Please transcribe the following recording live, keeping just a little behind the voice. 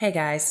Hey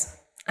guys,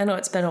 I know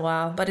it's been a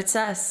while, but it's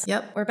us.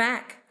 Yep. We're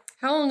back.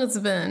 How long has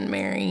it been,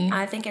 Mary?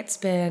 I think it's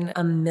been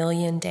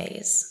 1,000,000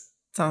 days.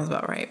 Sounds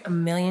about right.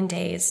 1,000,000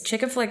 days.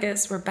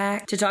 Chick-a-Flickas, we're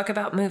back to talk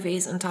about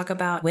movies and talk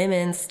about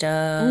women's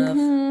stuff.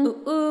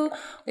 Ooh.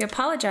 We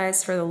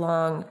apologize for the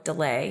long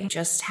delay.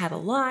 Just had a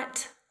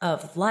lot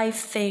of life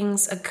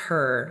things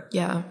occur.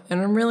 Yeah,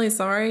 and I'm really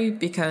sorry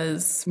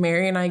because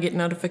Mary and I get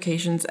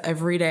notifications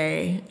every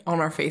day on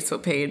our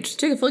Facebook page.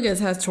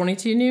 Chick-a-Flickas has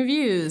 22 new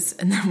views.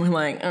 And then we're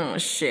like, oh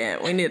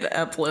shit, we need to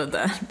upload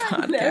that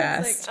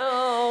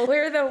podcast.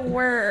 We're the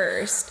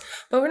worst.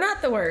 But we're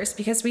not the worst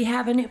because we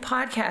have a new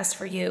podcast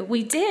for you.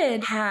 We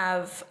did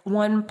have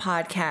one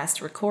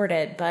podcast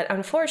recorded, but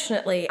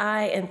unfortunately,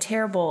 I am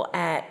terrible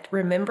at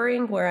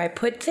remembering where I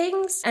put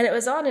things. And it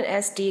was on an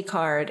SD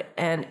card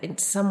and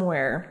it's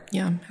somewhere.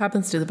 Yeah,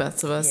 happens to the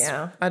best of us.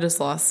 Yeah. I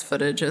just lost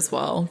footage as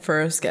well for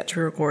a sketch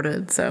we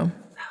recorded, so.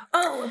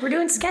 Oh, we're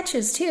doing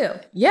sketches too.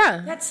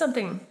 Yeah. That's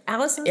something.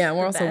 Allison's Yeah,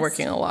 we're the also best.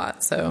 working a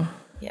lot, so.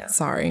 Yeah.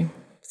 Sorry.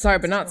 Sorry,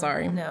 but not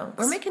sorry. No,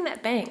 we're making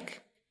that bank.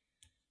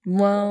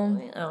 Well,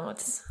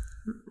 It's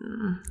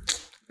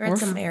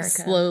America.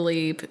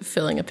 Slowly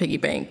filling a piggy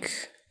bank,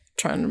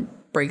 trying to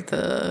break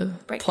the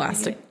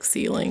plastic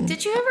ceiling.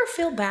 Did you ever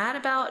feel bad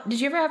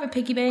did you ever have a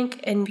piggy bank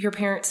and your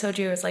parents told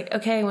you it was like,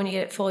 okay, when you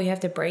get it full, you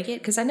have to break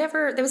it? Because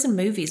that was in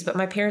movies, but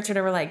my parents would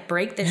never like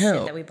break the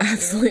shit that we bought.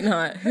 Absolutely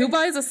not. Who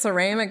buys a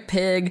ceramic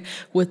pig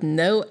with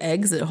no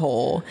exit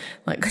hole?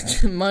 Like,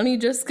 money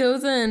just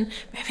goes in.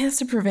 Maybe that's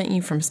to prevent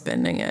you from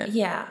spending it.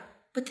 Yeah.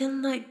 But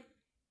then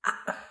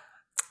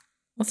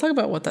Let's talk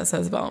about what that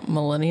says about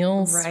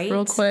millennials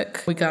real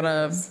quick. We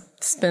gotta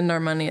spend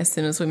our money as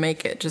soon as we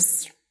make it.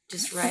 Just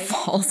right.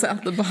 Falls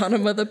out the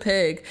bottom of the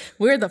pig.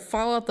 We're the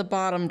fall out the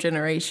bottom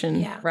generation.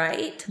 Yeah.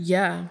 Right?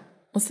 Yeah.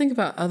 Let's think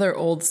about other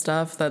old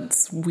stuff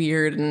that's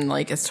weird and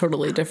like it's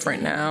totally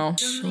different now.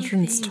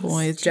 Children's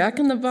toys. Jack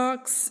in the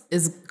Box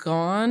is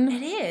gone.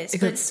 It is,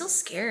 but it's still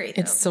scary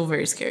though. It's still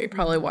very scary.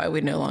 Probably why we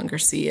no longer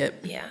see it.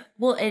 Yeah.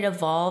 Well, it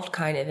evolved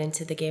kind of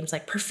into the games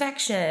like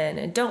Perfection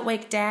and Don't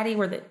Wake Daddy,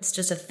 where it's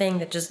just a thing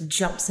that just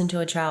jumps into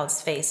a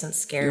child's face and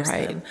scares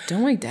them.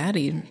 Don't Wake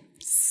Daddy.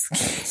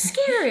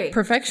 Scary.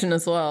 Perfection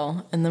as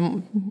well. And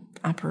then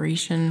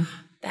Operation.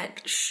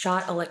 That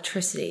shot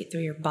electricity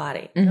through your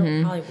body. No,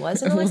 it probably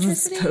wasn't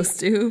electricity. It wasn't supposed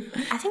to.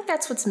 I think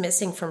that's what's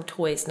missing from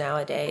toys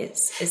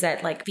nowadays is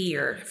that like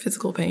fear.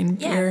 Physical pain.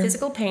 Yeah,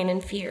 physical pain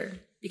and fear.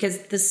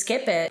 Because the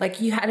skip it,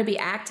 like you had to be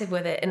active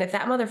with it. And if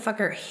that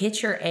motherfucker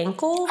hit your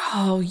ankle.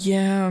 Oh,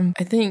 yeah.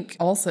 I think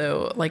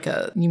also like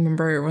you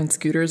remember when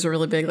scooters were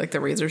really big, like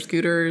the Razor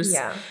scooters?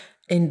 Yeah.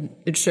 And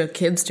it'd show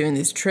kids doing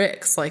these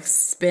tricks, like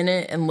spin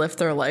it and lift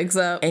their legs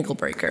up. Ankle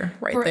breaker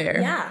there.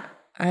 Yeah.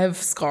 I have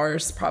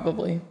scars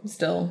probably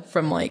still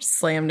from like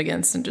slammed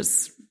against and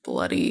just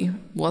bloody.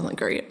 Wasn't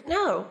great.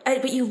 No,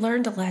 but you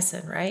learned a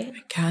lesson, right?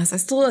 I guess. I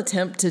still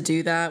attempt to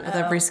do that with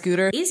every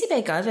scooter. Easy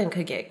Bake Oven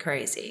could get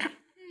crazy.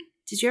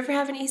 Did you ever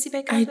have an Easy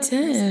Bake Oven? I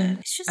did.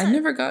 It's just I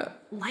never got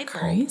light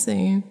bulb.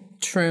 crazy.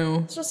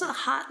 True. It's just a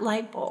hot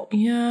light bulb.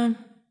 Yeah.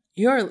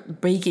 You are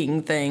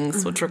baking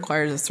things, which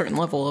requires a certain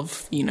level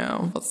of,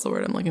 what's the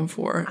word I'm looking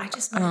for?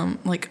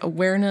 Like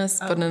awareness,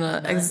 but in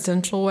an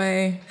existential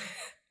way.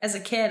 As a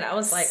kid, I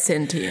was like...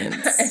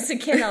 Sentience. As a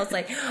kid, I was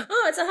like,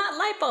 oh, it's a hot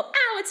light bulb.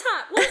 Ow, it's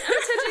hot. What? I'm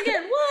going to touch it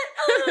again. What?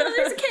 Oh,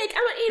 there's a cake.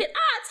 I'm going to eat it.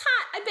 Ah, it's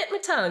hot. I bit my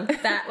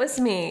tongue. That was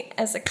me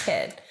as a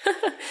kid.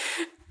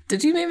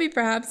 Did you maybe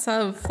perhaps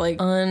have, like,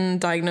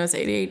 undiagnosed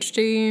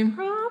ADHD?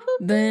 Probably.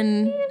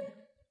 Then,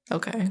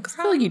 okay. Because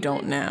I feel like you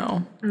don't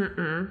now.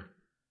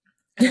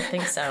 I don't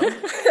think so.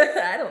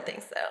 I don't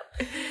think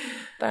so.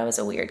 But I was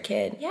a weird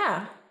kid.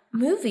 Yeah.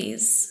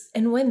 Movies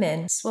and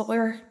women. It's what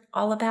we're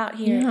all about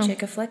here at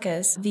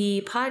Chick-a-Flickas.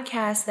 The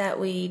podcast that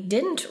we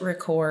didn't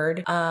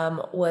record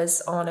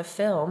was on a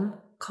film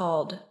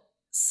called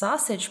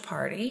Sausage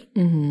Party.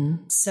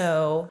 Mm-hmm.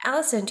 So,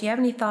 Allison, do you have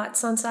any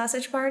thoughts on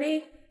Sausage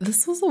Party?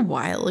 This was a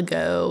while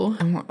ago.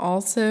 I'm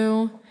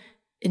also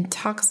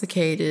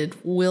intoxicated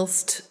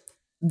whilst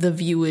the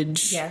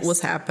viewage was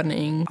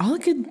happening. All I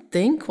could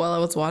think while I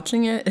was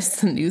watching it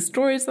is the news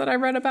stories that I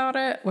read about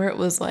it, where it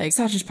was like,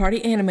 Sausage Party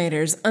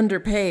animators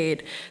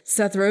underpaid,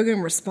 Seth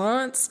Rogen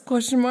response, ?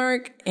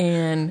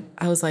 And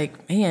I was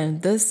like, man,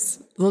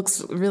 this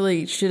looks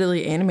really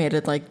shittily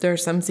animated. Like there are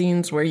some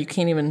scenes where you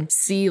can't even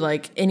see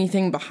like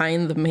anything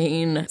behind the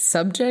main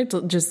subject.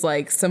 Just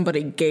like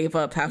somebody gave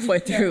up halfway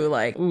through,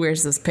 like,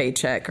 where's this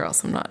paycheck or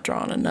else I'm not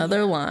drawing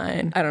another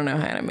line. I don't know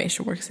how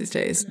animation works these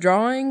days.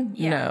 Drawing?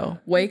 No.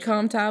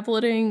 Wacom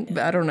tableting?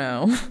 I don't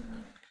know.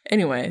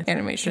 Anyway,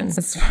 animation.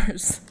 As far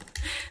as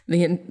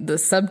the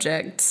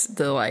subject,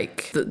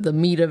 the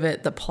meat of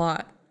it, the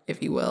plot,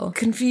 if you will.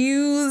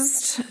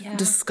 Confused,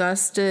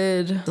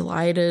 disgusted,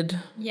 delighted.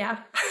 Yeah.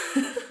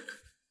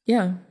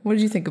 Yeah. What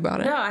did you think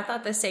about it? No, I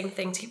thought the same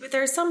thing too. But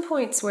there are some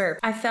points where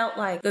I felt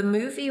like the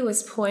movie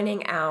was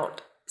pointing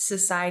out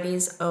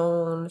society's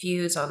own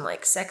views on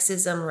like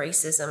sexism,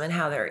 racism, and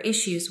how there are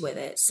issues with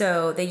it.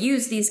 So they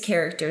use these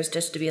characters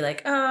just to be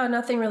like, oh,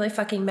 nothing really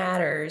fucking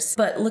matters,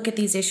 but look at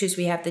these issues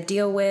we have to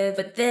deal with.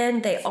 But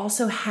then they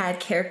also had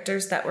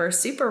characters that were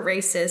super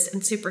racist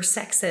and super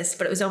sexist,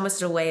 but it was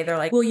almost a way they're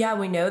like, well, yeah,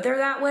 we know they're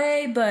that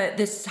way, but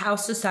this is how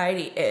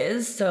society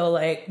is, so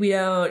like you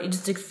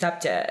just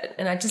accept it.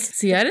 And I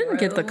just I didn't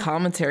get the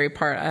commentary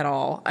part at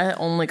all. I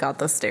only got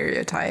the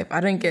stereotype. I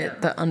didn't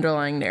get the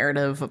underlying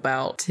narrative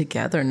about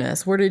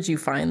togetherness. Where did you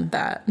find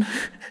that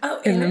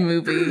in the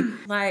movie?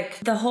 Like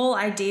the whole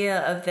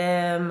idea of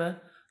them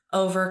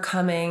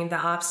overcoming the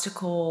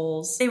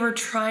obstacles, they were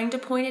trying to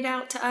point it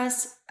out to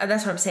us.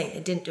 That's what I'm saying.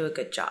 They didn't do a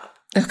good job.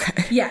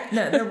 Okay. Yeah,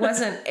 no, it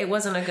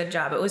wasn't a good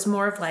job. It was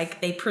more of like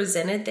they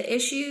presented the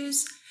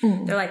issues.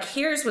 They're like,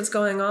 here's what's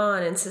going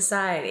on in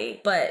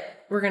society, but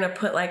we're going to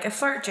put like a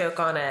fart joke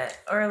on it,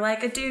 or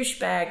like a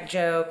douchebag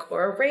joke,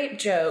 or a rape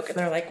joke. And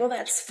they're like, well,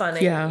 that's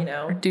funny, yeah, you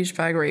know? A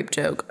douchebag rape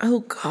joke. Oh,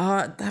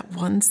 God, that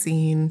one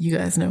scene. You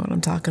guys know what I'm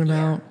talking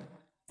about.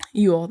 Yeah.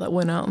 You all that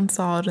went out and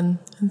saw it in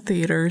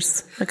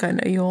theaters. Like, I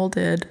know you all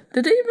did.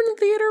 Did it even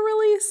theater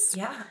release?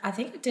 Yeah, I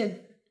think it did.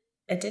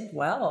 It did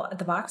well at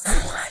the box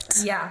office.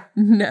 What? Yeah.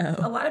 No.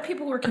 A lot of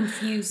people were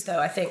confused, though,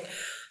 I think,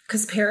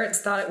 because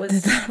parents thought it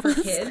was for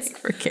kids. Like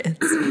for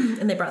kids.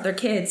 And they brought their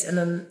kids, and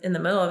then in the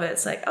middle of it,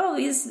 it's like, oh,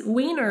 these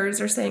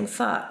wieners are saying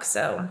fuck.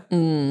 So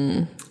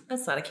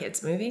that's not a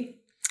kid's movie.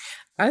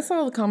 I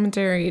saw the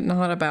commentary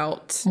not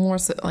about more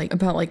so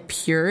about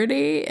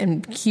purity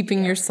and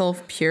keeping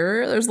yourself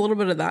pure. There's a little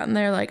bit of that in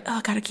there, like, oh,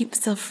 I gotta keep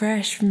myself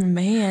fresh from a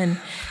man.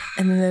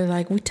 And then they're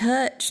like, we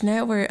touch,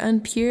 now we're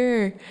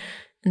unpure.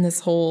 And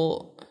this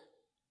whole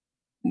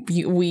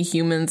we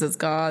humans as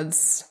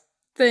gods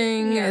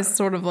thing is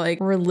sort of like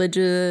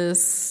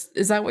religious.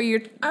 Is that what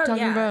you're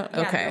talking about?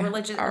 Yeah, okay.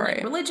 Religion, all right.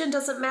 Like, religion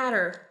doesn't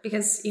matter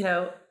because,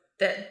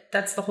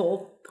 that's the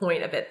whole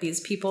point of it.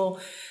 These people,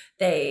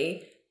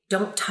 they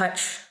don't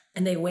touch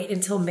and they wait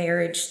until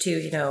marriage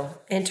to,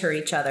 enter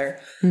each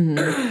other.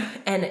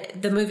 Mm-hmm. And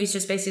the movie's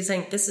just basically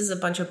saying this is a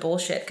bunch of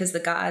bullshit because the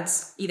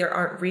gods either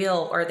aren't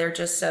real or they're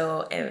just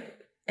so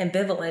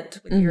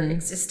ambivalent with your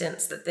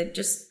existence that they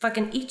just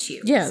fucking eat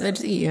you. Yeah, they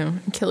just eat you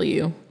and kill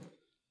you.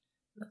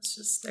 That's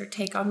just their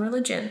take on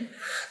religion.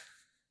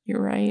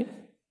 You're right.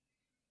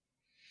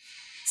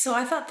 So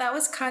I thought that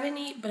was kind of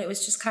neat, but it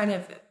was just kind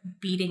of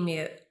beating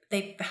me.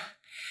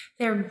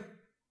 They're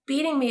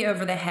beating me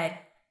over the head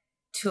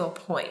to a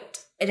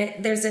point.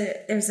 And there's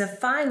a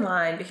fine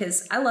line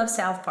because I love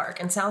South Park,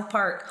 and South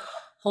Park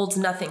holds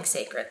nothing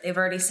sacred. They've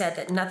already said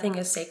that nothing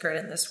is sacred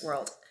in this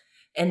world.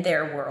 In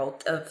their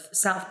world of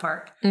South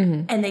Park.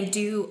 Mm-hmm. And they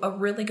do a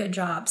really good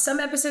job. Some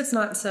episodes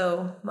not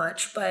so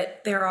much,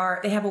 but they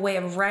have a way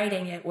of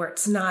writing it where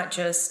it's not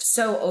just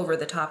so over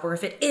the top, or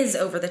if it is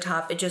over the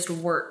top, it just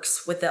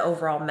works with the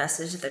overall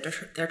message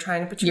that they're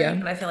trying to portray. Yeah.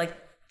 And I feel like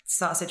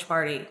Sausage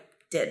Party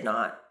did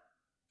not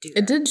do that.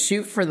 It did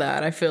shoot for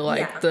that. I feel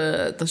like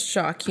the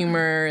shock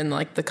humor and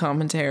like the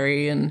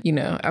commentary, and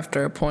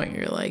after a point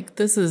you're like,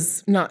 this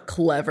is not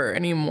clever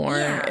anymore.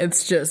 Yeah. It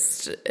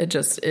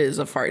just is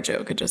a fart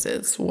joke. It just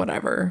is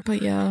whatever.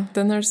 But yeah,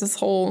 then there's this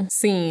whole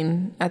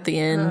scene at the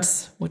end,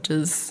 which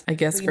is I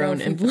guess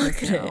grown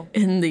implicated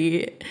in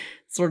the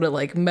sort of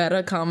like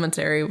meta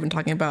commentary we've been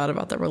talking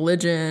about the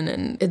religion,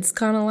 and it's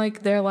kind of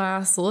like their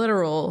last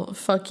literal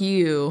fuck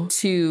you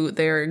to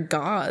their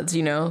gods,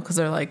 because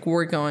they're like,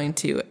 we're going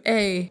to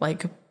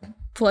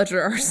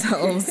pleasure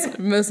ourselves,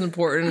 most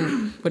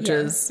important, which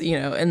is,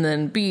 and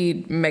then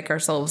B, make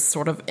ourselves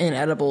sort of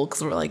inedible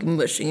because we're like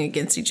mushing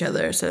against each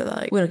other, so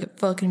like we don't get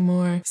fuck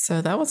anymore.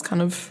 So that was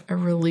kind of a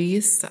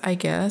release, I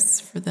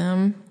guess, for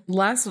them.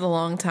 Lasted a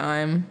long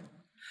time.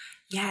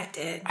 Yeah, it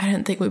did. I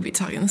didn't think we'd be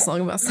talking this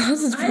long about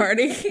Sausage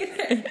Party.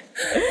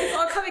 It's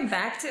all coming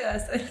back to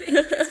us. I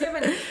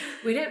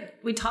think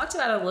we talked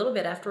about it a little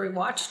bit after we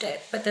watched it,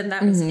 but then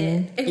that was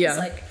it. It was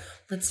like,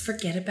 let's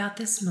forget about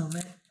this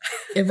moment.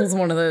 It was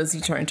one of those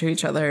you turn to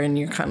each other and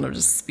you're kind of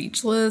just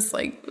speechless.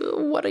 Like,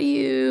 what do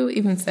you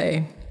even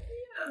say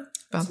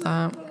about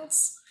that?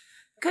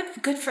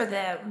 Good for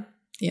them.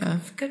 Yeah.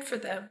 Good for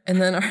them.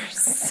 And then our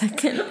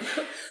second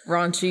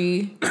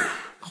raunchy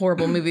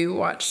horrible movie we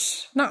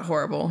watched. Not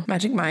horrible.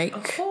 Magic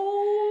Mike.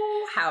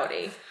 Oh,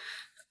 howdy.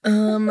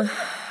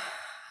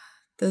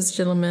 Those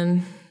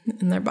gentlemen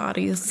in their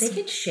bodies. They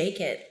could shake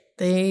it.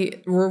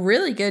 They were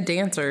really good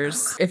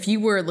dancers. If you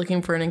were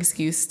looking for an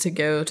excuse to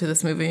go to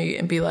this movie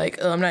and be like,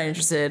 oh, I'm not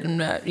interested. I'm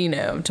not,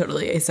 I'm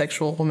totally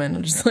asexual woman.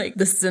 I'm just like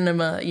the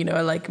cinema,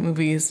 I like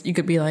movies. You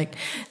could be like,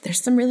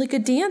 there's some really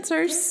good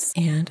dancers.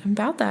 And I'm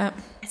about that.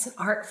 It's an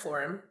art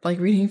form. Like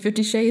reading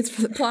 50 Shades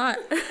for the plot.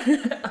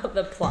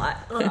 The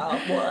plot.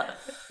 Oh,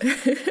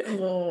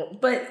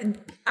 what? But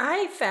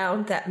I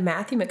found that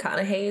Matthew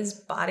McConaughey's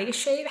body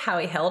shape, how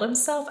he held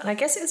himself, and I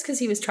guess it was because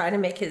he was trying to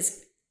make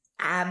his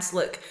abs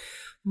look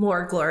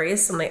more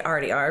glorious than they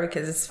already are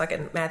because it's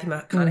fucking Matthew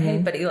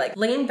McConaughey, but he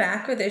leaned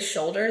back with his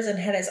shoulders and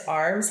had his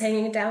arms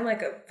hanging down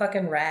like a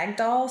fucking rag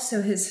doll,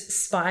 so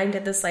his spine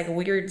did this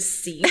weird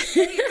C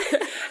shape.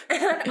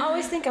 And I would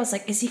always think, I was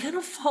like, is he going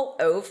to fall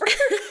over?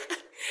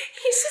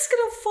 He's just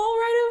going to fall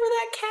right over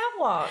that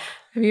catwalk.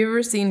 Have you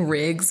ever seen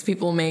rigs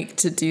people make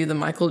to do the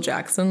Michael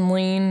Jackson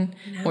lean?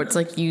 No. Where it's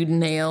like you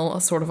nail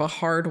a sort of a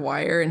hard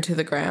wire into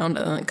the ground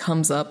and then it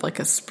comes up like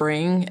a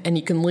spring and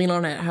you can lean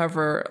on it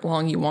however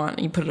long you want.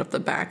 And you put it up the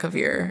back of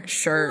your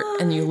shirt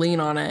and you lean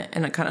on it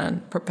and it kind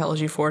of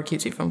propels you forward,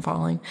 keeps you from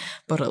falling.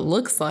 But it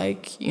looks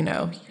like,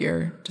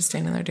 you're just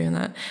standing there doing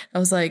that. I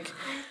was like...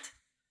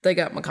 They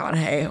got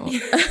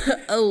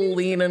McConaughey a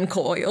lean and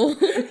coil.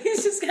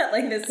 He's just got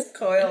like this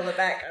coil in the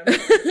background.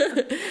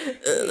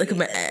 Look at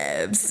my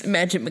abs.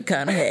 Magic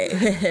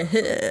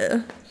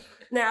McConaughey.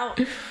 Now,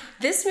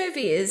 this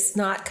movie is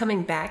not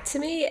coming back to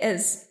me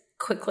as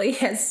quickly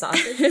as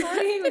Sausage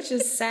Party, which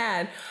is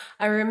sad.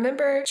 I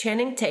remember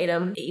Channing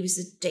Tatum. He was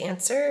a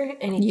dancer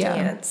and he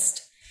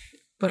danced.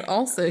 But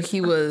also,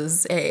 he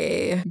was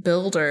a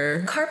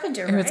builder.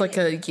 Carpenter, right? It was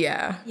like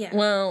yeah.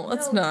 Well,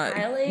 let's not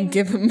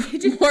give him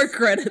more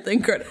credit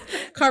than credit.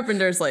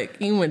 Carpenter's like,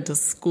 he went to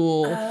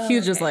school. He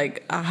was just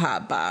like a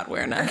hot bod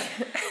wearing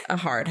a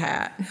hard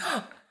hat.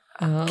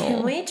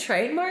 Can we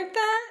trademark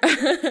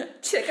that?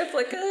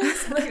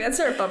 Chick-a-flickas? Like, that's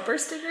our bumper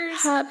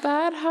stickers? Hot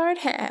bod, hard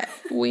hat.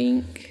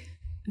 Wink.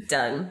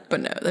 Done. But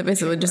no, they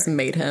basically just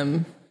made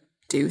him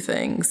do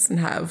things and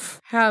have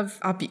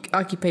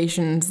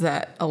occupations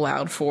that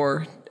allowed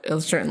for a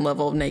certain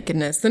level of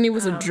nakedness. Then he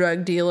was a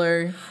drug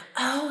dealer.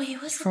 Oh, he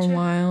was for a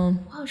while.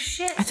 Oh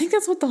shit! I think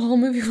that's what the whole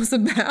movie was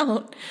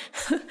about.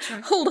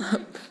 Hold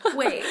up.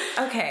 Wait.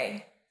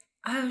 Okay.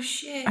 Oh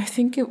shit! I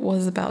think it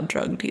was about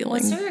drug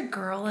dealing. Was there a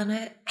girl in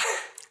it?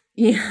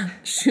 Yeah,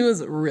 she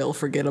was real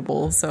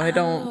forgettable. So I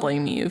don't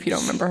blame you if you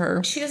don't remember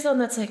her. She was the one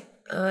that's like,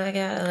 "Oh my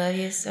god, I love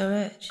you so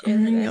much." Oh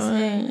my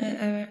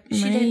god,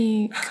 she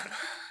did.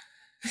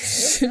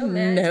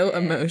 No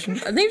emotion.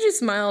 I think she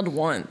smiled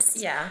once.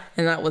 Yeah.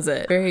 And that was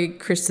it. Very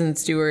Kristen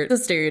Stewart. The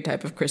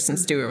stereotype of Kristen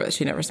Stewart, but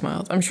she never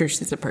smiled. I'm sure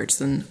she's a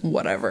person,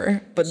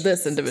 whatever. But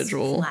this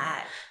individual.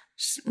 Flat.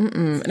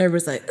 And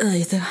everybody's like, oh,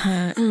 you're so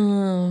hot.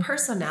 Oh.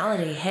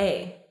 Personality,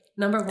 hey.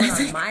 Number one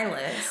on my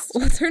list.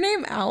 What's her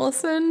name?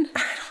 Allison?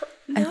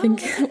 I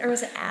think. Or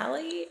was it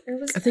Allie?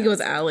 I think it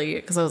was Allie,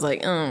 because I was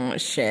like, oh,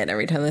 shit.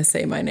 Every time they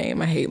say my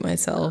name, I hate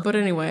myself. But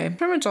anyway,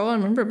 pretty much all I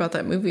remember about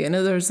that movie. I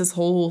know there's this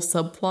whole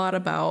subplot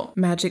about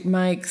Magic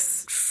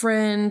Mike's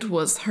friend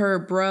was her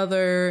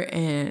brother,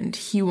 and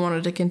he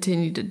wanted to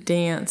continue to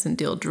dance and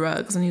deal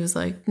drugs. And he was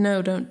like,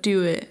 no, don't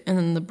do it. And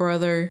then the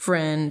brother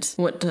friend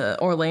went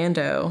to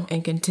Orlando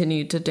and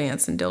continued to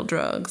dance and deal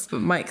drugs.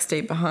 But Mike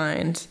stayed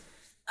behind.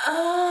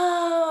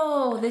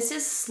 Oh, this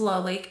is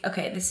slowly...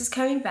 Okay, this is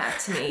coming back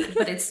to me,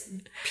 but it's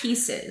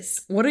pieces.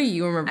 What do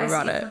you remember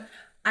about it?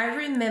 I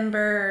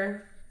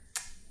remember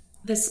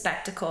the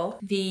spectacle,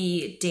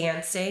 the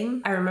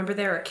dancing. I remember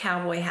there were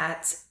cowboy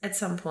hats at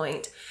some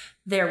point.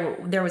 There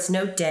was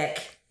no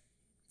dick.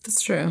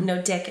 That's true. No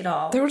dick at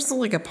all. There was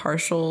like a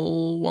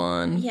partial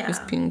one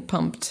just being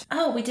pumped.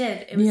 Oh, we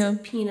did. It was a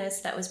penis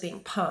that was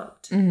being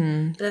pumped.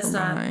 Mm-hmm. But that's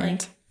not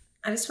like...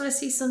 I just want to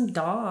see some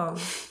dong,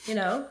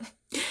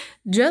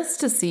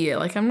 Just to see it.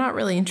 Like, I'm not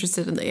really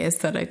interested in the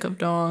aesthetic of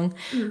dong,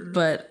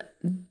 but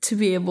to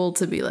be able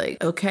to be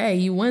like, okay,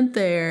 you went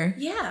there.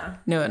 Yeah.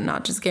 No,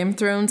 not just Game of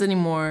Thrones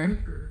anymore.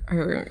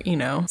 Or,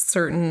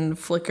 certain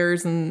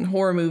flickers and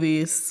horror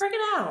movies. Bring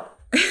it out.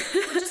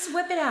 Just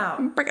whip it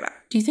out. Bring it out.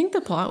 Do you think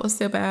the plot was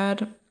so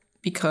bad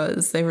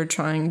because they were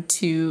trying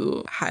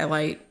to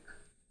highlight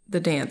the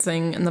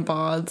dancing and the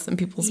bods in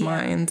people's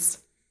minds?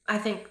 I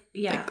think,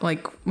 yeah.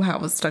 Like how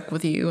it was stuck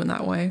with you in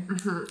that way?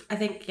 Mm-hmm. I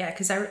think, yeah,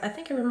 because I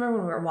think I remember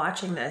when we were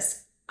watching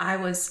this, I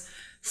was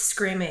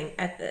screaming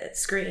at the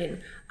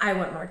screen, I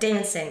want more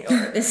dancing,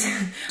 or this.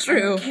 True. I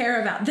don't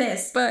care about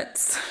this.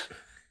 Butts.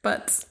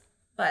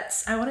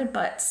 I wanted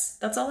butts.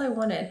 That's all I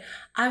wanted.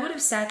 I would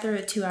have sat through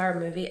a 2-hour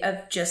movie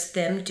of just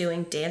them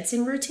doing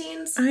dancing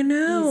routines. I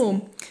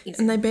know. Easy.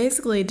 And they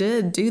basically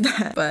did do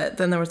that. But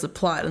then there was a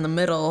plot in the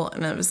middle,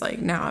 and I was like,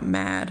 now I'm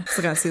mad.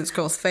 So I gotta see this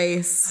girl's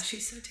face. Oh,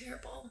 she's so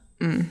terrible.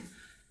 And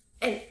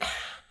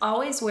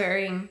always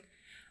wearing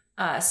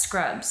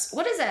scrubs.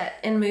 What is that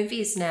in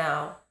movies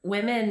now?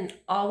 Women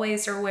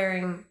always are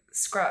wearing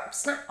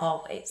scrubs. Not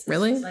always. It's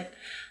really? Like,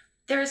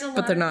 there's a lot.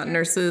 But they're not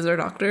nurses or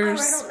doctors?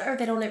 I don't know.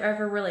 They don't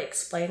ever really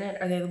explain it.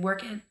 Or they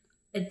work at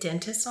a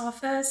dentist's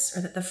office,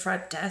 or at the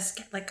front desk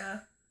at like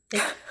a...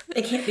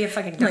 They can't be a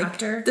fucking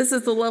doctor. Like, this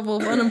is the level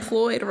of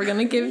unemployed we're going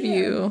to give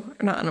you.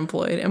 Or not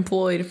unemployed.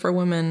 Employed for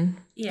women.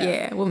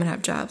 Yeah, women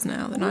have jobs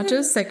now. They're not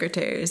just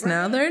secretaries. Right.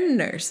 Now they're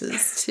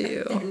nurses,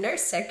 too. They're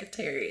nurse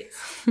secretaries.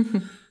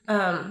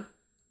 The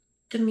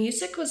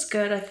music was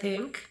good, I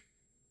think.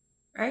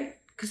 Right?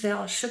 Because they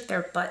all shook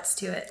their butts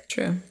to it.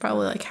 True.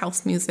 Probably like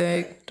house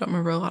music. Don't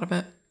remember a lot of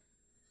it.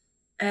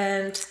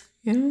 And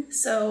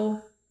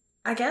so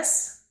I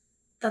guess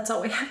that's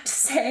all we have to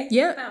say.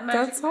 Yep,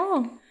 that's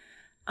all.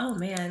 Oh,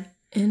 man.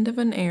 End of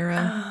an era.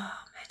 Oh,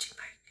 Magic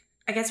Mike.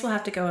 I guess we'll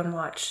have to go and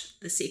watch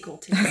the sequel,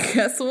 too. I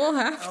guess we'll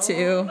have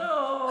to.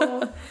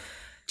 No.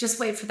 Just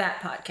wait for that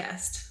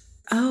podcast.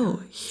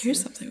 Oh,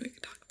 here's something we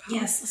could talk about.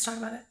 Yes, let's talk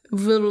about it.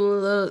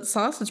 The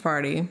Sausage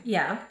Party.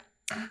 Yeah.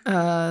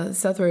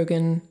 Seth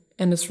Rogen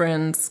and his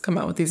friends come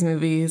out with these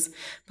movies.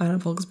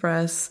 Pineapple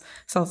Express,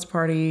 Sausage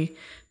Party,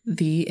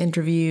 The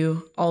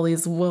Interview, all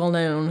these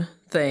well-known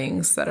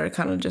things that are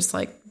kind of just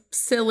like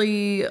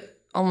silly,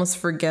 almost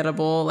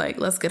forgettable, like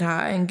let's get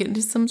high and get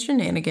into some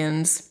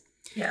shenanigans.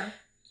 Yeah.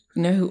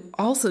 You know who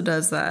also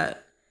does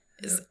that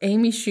is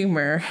Amy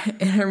Schumer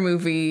in her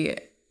movie.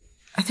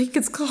 I think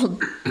it's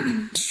called,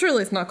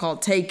 surely it's not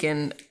called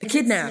Taken,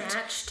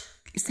 Kidnapped.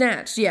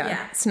 Snatched,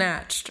 yeah.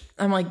 Snatched.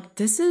 I'm like,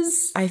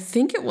 I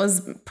think it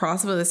was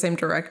possibly the same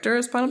director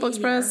as Pineapple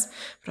Express,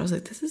 but I was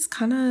like, this is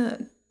kind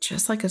of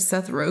just like a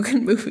Seth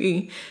Rogen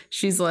movie.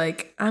 She's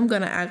like, I'm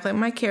going to act like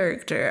my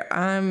character.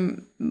 I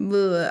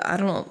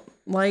don't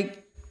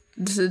like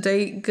to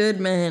date good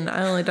men.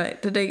 I only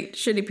like to date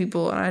shitty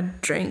people, and I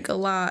drink a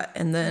lot.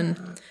 And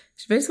then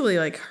it's basically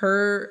like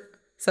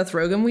Seth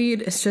Rogen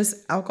weed is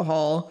just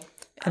alcohol,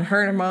 and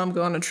her and her mom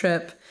go on a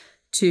trip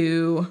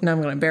to, now I'm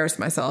going to embarrass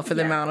myself for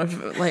the amount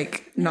of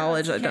like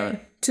knowledge I don't,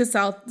 to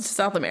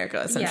South America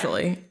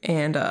essentially.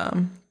 And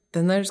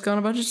then they're just going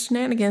a bunch of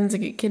shenanigans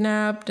and get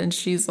kidnapped, and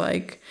she's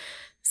like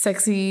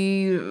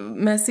sexy,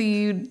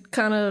 messy,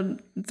 kind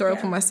of throw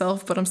up on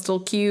myself, but I'm still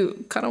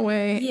cute kind of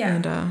way. Yeah.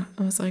 And I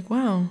was like,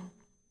 wow,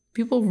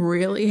 people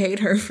really hate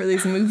her for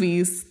these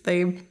movies.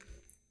 They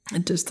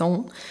just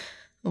don't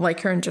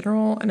like her in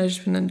general. And I've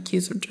just been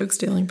accused of joke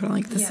stealing, but I'm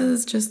like, this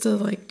is just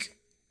a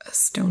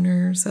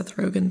stoner Seth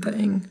Rogen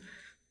thing.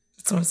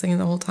 That's what I was thinking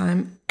the whole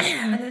time.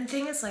 And the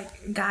thing is, like,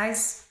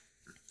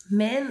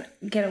 men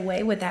get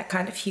away with that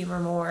kind of humor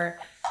more.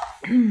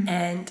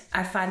 And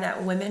I find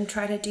that women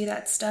try to do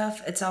that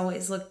stuff, it's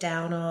always looked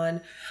down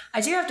on.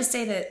 I do have to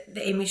say that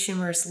the Amy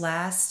Schumer's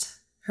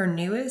her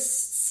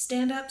newest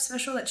stand-up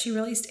special that she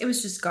released, it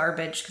was just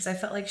garbage because I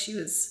felt like she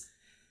was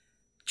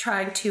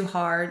trying too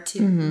hard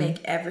to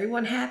make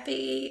everyone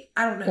happy.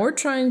 I don't know. Or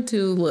trying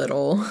too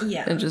little.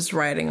 Yeah. And just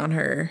riding on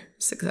her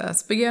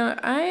success. But yeah,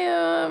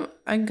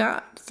 I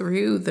got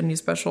through the new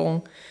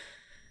special.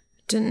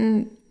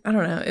 I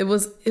don't know. It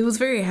was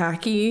very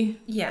hacky.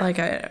 Yeah. Like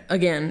I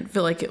again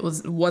feel like it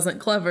wasn't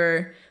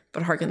clever,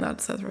 but harken that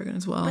to Seth Rogen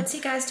as well. But see,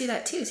 guys do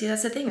that too. See,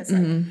 that's the thing. It's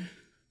like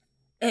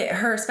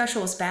her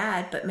special was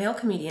bad, but male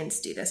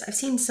comedians do this. I've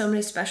seen so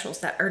many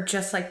specials that are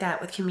just like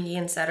that with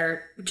comedians that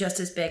are just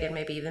as big and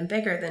maybe even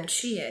bigger than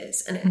she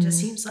is. And it just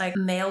seems like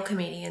male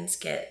comedians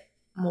get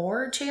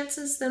more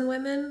chances than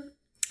women.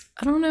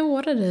 I don't know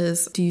what it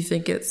is. Do you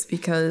think it's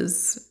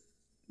because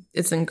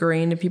it's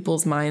ingrained in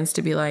people's minds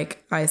to be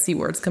like, I see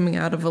words coming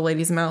out of a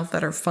lady's mouth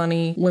that are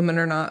funny. Women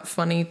are not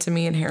funny to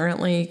me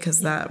inherently,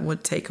 because that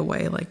would take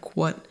away like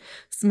what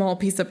small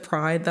piece of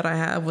pride that I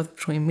have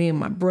between me and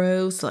my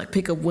bros to like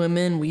pick up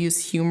women. We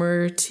use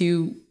humor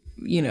to,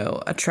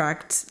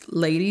 attract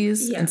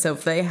ladies. Yeah. And so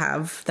if they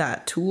have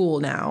that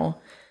tool now,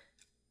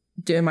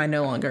 am I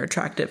no longer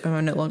attractive? Am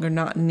I no longer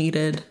not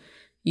needed?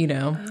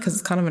 Because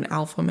it's kind of an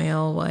alpha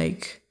male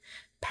like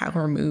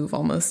power move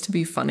almost to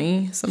be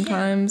funny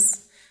sometimes.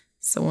 Yeah.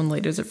 So when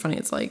ladies are funny,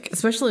 it's like,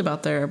 especially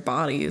about their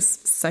bodies.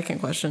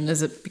 Second question,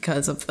 is it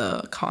because of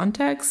the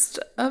context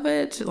of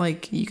it?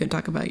 Like, you can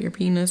talk about your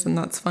penis and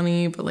that's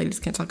funny, but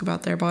ladies can't talk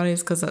about their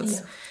bodies because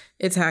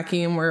it's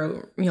hacky and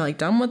we're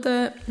done with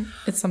it.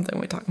 It's something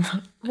we talk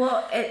about.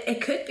 Well,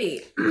 it could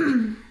be.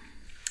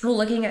 Well,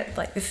 looking at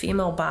like the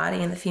female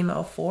body and the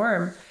female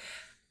form,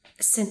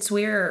 since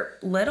we're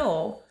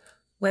little,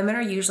 women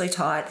are usually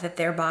taught that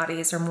their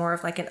bodies are more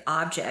of like an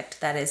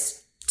object that is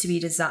to be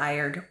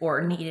desired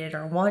or needed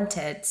or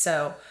wanted.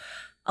 So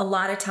a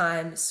lot of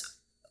times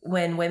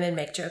when women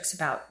make jokes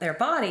about their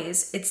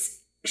bodies, it's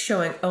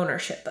showing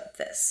ownership of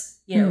this.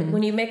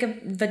 When you make a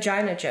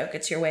vagina joke,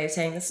 it's your way of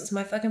saying, this is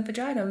my fucking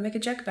vagina. I'm gonna make a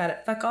joke about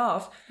it. Fuck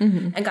off.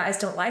 Mm-hmm. And guys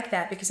don't like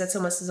that because that's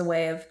almost as a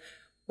way of,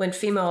 when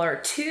female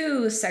are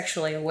too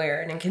sexually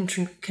aware and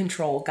in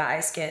control,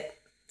 guys get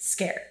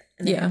scared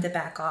and they have to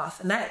back off.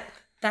 And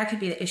that could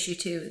be the issue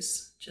too,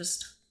 is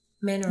just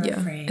men are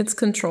afraid. It's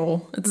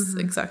control. It's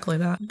exactly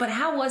that. But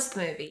how was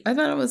the movie? I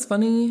thought it was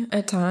funny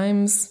at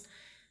times.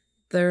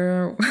 There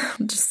are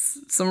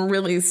just some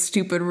really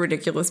stupid,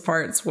 ridiculous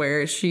parts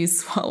where she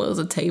swallows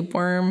a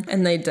tapeworm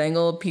and they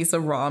dangle a piece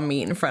of raw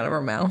meat in front of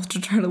her mouth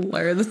to try to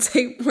lure the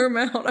tapeworm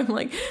out. I'm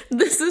like,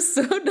 this is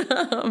so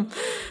dumb.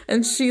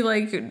 And she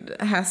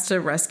has to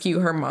rescue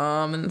her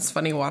mom, and it's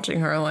funny watching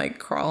her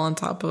crawl on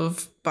top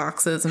of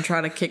boxes and try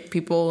to kick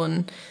people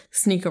and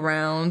sneak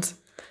around.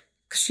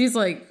 She's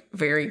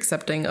very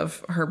accepting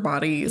of her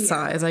body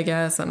size, I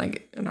guess, and I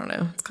don't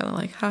know. It's kind of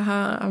like,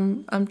 haha,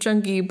 I'm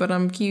chunky, but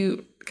I'm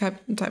cute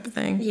type of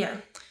thing. Yeah,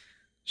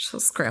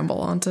 she'll scramble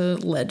onto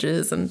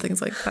ledges and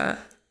things like that.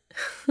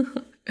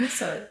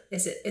 So,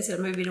 is it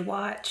a movie to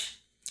watch?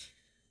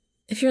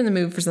 If you're in the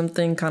mood for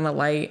something kind of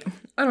light,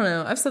 I don't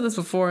know. I've said this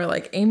before.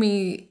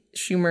 Amy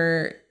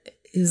Schumer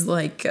is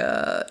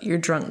your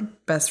drunk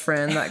best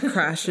friend that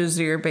crashes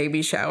your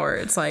baby shower.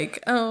 It's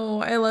like,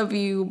 oh, I love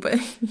you, but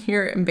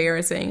you're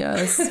embarrassing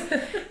us.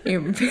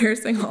 You're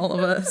embarrassing all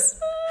of us.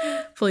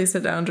 Please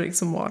sit down and drink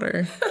some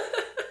water.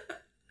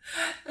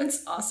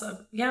 That's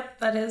awesome. Yep,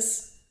 that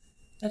is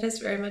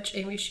very much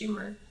Amy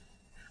Schumer.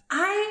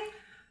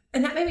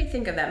 And that made me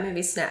think of that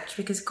movie Snatch,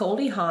 because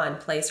Goldie Hawn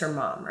plays her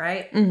mom,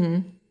 right?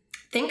 Mm-hmm.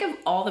 Think of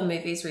all the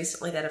movies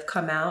recently that have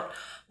come out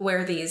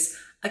where these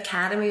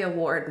Academy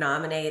Award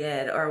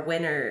nominated or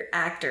winner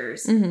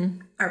actors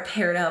are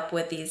paired up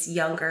with these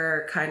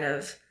younger, kind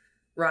of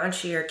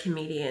raunchier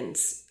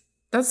comedians.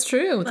 That's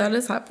true. That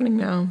is happening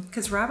now.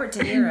 Because Robert De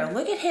Niro,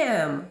 look at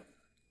him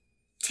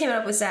teaming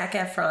up with Zac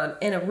Efron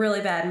in a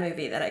really bad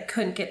movie that I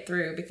couldn't get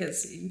through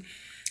because...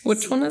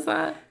 Which one is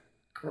that?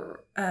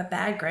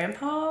 Bad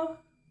Grandpa?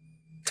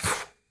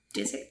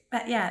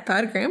 Yeah.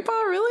 Bad Grandpa,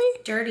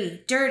 really? Dirty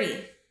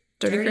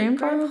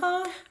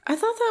Grandpa? I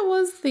thought that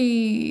was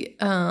the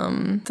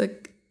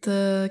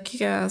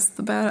kick-ass,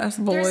 the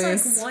badass boys.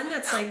 There's like one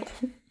that's like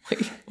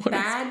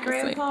Bad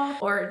Grandpa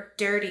or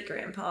Dirty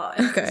Grandpa.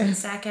 Okay.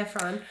 Zac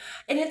Efron.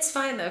 And it's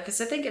fine though,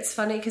 because I think it's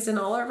funny because in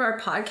all of our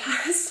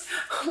podcasts,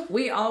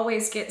 we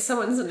always get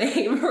someone's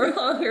name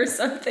wrong or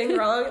something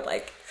wrong.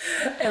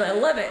 And I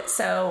love it.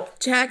 So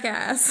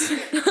Jackass,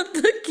 not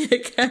the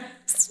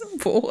kick-ass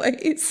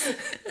boys.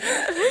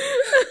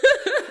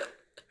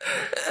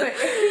 But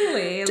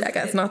anyways,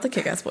 Jackass, not the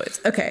kick-ass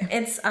boys. Okay.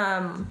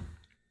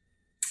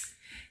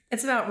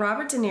 It's about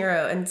Robert De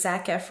Niro and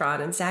Zac Efron,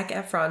 and Zac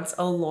Efron's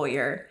a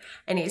lawyer,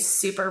 and he's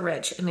super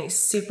rich, and he's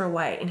super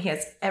white, and he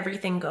has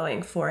everything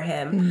going for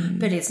him,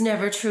 but he's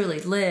never truly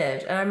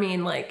lived. And I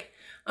mean,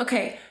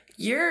 okay,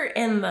 you're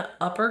in the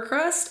upper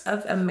crust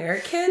of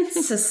American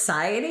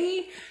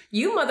society.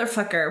 You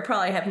motherfucker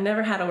probably have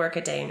never had to work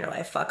a day in your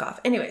life. Fuck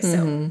off. Anyway,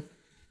 so...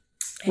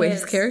 Wait,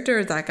 his character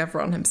or Zac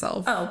Efron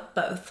himself? Oh,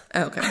 both.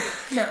 Oh, okay.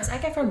 No,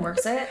 Zac Efron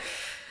works it.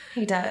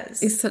 He does.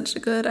 He's such a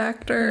good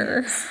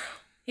actor.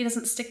 He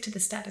doesn't stick to the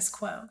status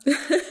quo.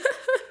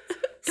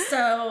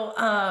 So,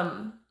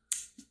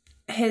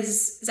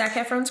 Zac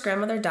Efron's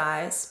grandmother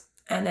dies,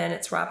 and then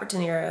it's Robert De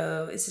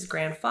Niro is his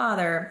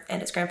grandfather,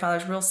 and his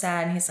grandfather's real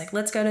sad, and he's like,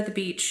 let's go to the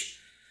beach.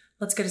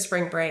 Let's go to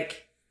spring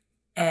break.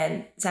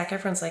 And Zac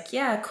Efron's like,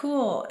 yeah,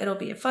 cool. It'll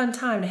be a fun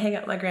time to hang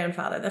out with my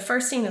grandfather. The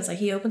first scene is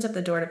he opens up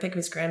the door to pick up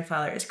his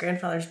grandfather. His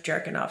grandfather's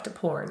jerking off to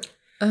porn.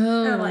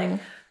 Oh. And I'm like,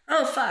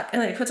 oh, fuck.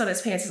 And then he puts on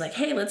his pants. He's like,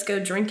 hey, let's go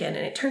drinking. And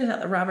it turns out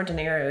that Robert De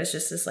Niro is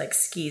just this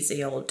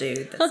skeezy old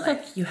dude that's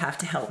like, you have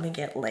to help me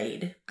get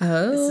laid.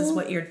 Oh. This is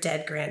what your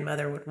dead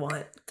grandmother would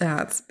want.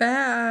 That's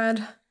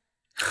bad.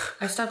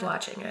 I stopped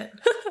watching it.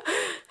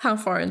 How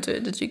far into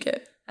it did you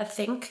get? I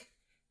think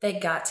they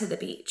got to the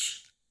beach.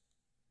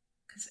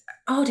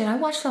 Oh, did I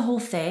watch the whole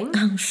thing?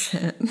 Oh,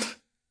 shit.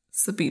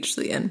 It's the beach,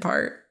 the end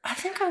part. I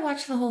think I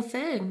watched the whole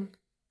thing,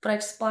 but I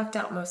just blocked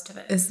out most of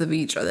it. Is the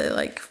beach, are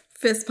they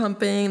fist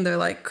pumping?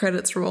 They're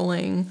credits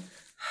rolling?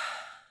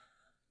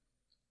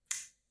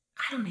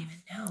 I don't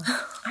even know.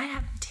 I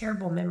have a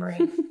terrible memory.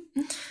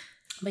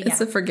 But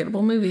it's a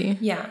forgettable movie.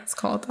 Yeah. Let's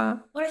call it that.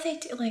 What are they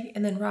doing?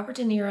 And then Robert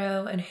De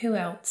Niro and who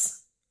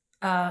else?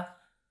 Mel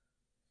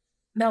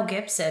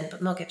Gibson,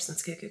 but Mel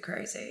Gibson's cuckoo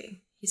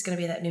crazy. He's going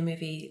to be that new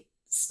movie...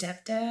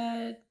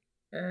 Stepdad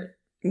or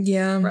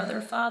brother,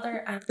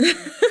 father, I don't know.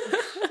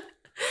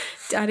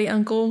 Daddy,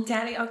 uncle,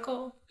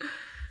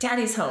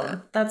 daddy's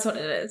home. That's what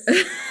it is.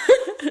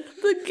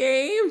 The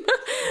game.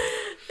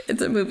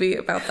 It's a movie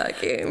about that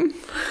game.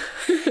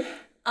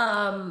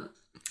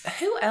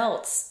 Who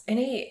else?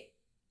 Any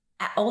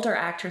older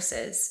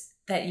actresses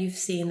that you've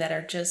seen that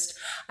are just?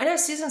 I know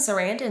Susan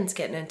Sarandon's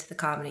getting into the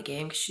comedy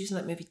game because she's in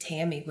that movie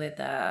Tammy with.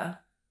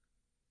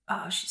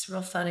 She's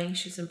real funny.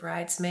 She's in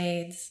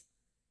Bridesmaids.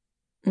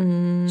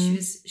 She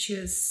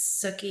was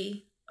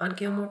Sookie on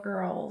Gilmore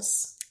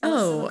Girls.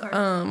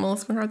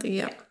 Melissa McCarthy,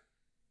 yeah.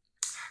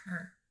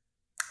 Her.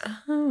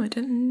 Oh, I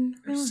didn't.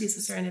 Susan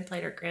Sarandon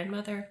played her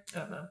grandmother. I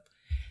don't know.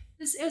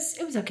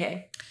 It was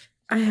okay.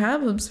 I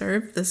have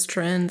observed this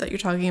trend that you're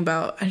talking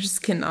about. I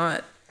just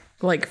cannot,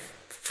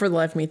 for the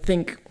life of me,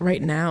 think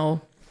right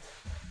now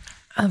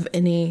of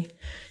any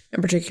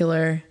in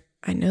particular.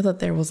 I know that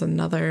there was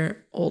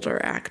another older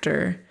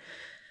actor.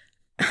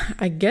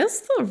 I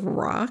guess The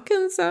Rock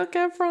and Zac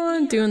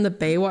Efron doing the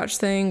Baywatch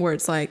thing where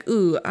it's like,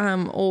 ooh,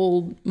 I'm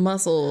old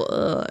muscle.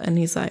 And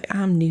he's like,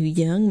 I'm new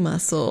young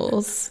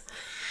muscles.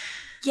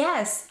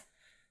 Yes.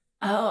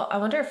 Oh, I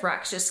wonder if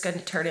Rock's just going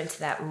to turn into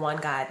that one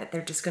guy that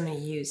they're just going to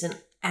use in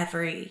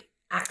every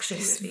action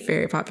movie. He's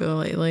very popular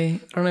lately.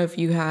 I don't know if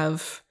you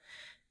have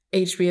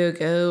HBO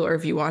Go or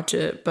if you watch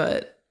it,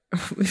 but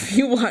if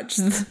you watch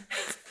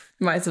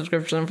my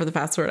subscription for the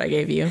password I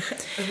gave you,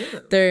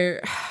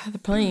 they're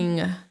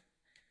playing...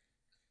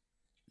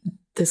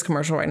 this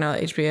commercial right now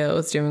that HBO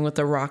is doing with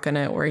The Rock in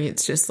it, where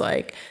it's just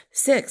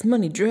sex,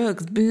 money,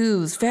 drugs,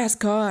 booze,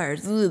 fast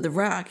cars, ooh, The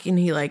Rock. And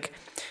he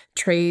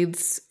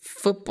trades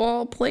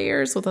football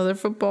players with other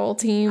football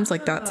teams.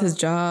 That's his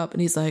job. And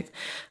he's like,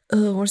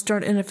 oh, I want to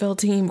start an NFL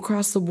team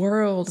across the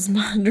world. It's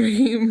my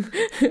dream.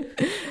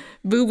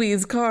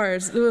 Boobies,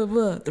 cars, The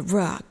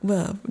Rock,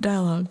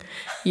 dialogue.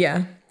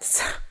 Yeah.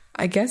 So,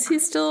 I guess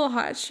he's still a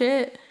hot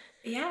shit.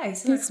 Yeah,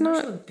 he's in a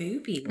commercial with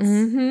boobies.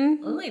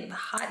 Mm-hmm. Only the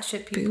hot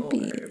shit people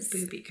are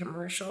booby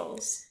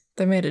commercials.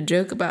 They made a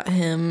joke about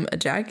him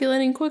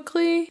ejaculating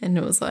quickly, and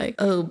it was like,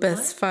 oh,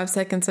 best 5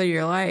 seconds of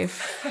your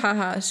life.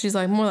 Haha. She's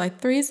like, more like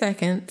 3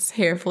 seconds.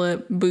 Hair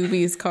flip,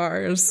 boobies,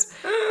 cars.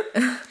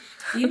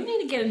 You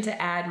need to get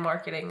into ad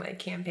marketing like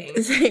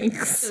campaigns.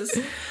 Thanks.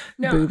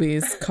 No.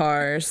 Boobies,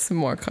 cars,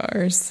 more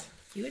cars.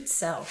 You would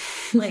sell.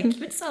 Like, you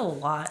would sell a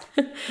lot.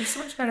 You're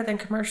so much better than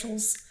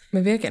commercials.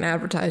 Maybe I can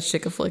advertise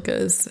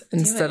Chick-flickas.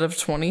 Instead of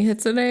 20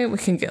 hits a day, we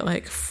can get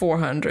like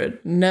 400.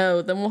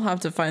 No, then we'll have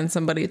to find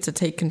somebody to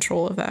take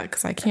control of that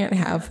because I can't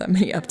have that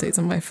many updates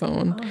on my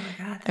phone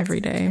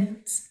every day.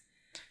 Intense.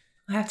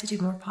 I have to do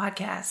more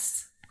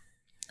podcasts.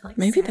 Like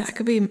maybe that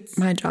could be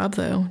my job,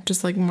 though.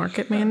 Just like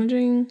market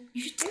managing.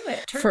 You should do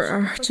it. For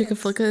our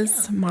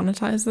Chick-flickas,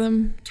 monetize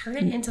them. Turn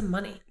it into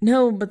money.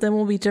 No, but then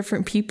we'll be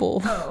different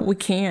people. Oh. We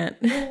can't.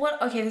 Well,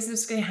 what? Okay, this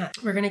is going to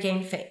happen. We're going to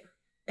gain fame.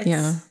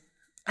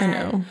 I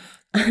know.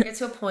 We're going to get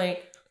to a point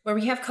where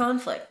we have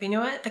conflict. But you know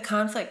what? The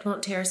conflict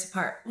won't tear us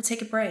apart. We'll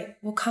take a break.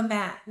 We'll come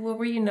back. We'll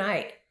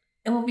reunite.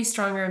 And we'll be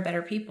stronger and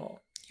better people.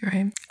 You're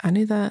right. I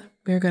knew that.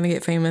 We were going to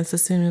get famous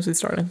as soon as we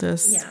started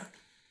this. Yeah.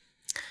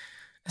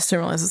 I just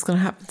didn't realize it's going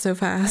to happen so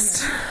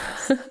fast.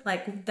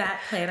 Like that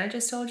plan I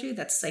just told you,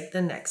 that's like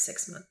the next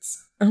 6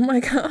 months. Oh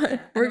my God. Yeah,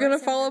 we're going to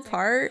fall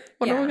apart?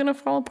 What are we going to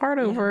fall apart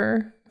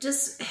over?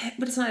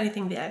 But it's not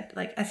anything bad.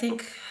 Like, I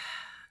think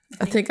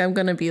I'm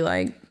going to be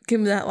like, give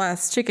me that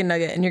last chicken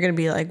nugget. And you're going to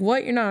be like,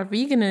 what? You're not a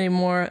vegan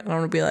anymore. And I'm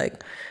going to be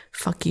like,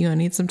 fuck you. I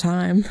need some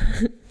time.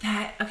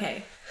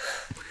 Okay.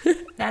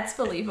 That's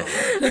believable.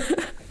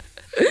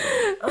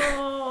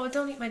 Oh,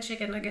 don't eat my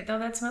chicken nugget, though.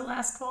 That's my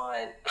last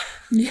one.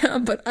 Yeah,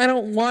 but I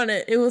don't want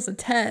it. It was a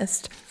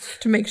test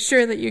to make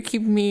sure that you're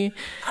keeping me.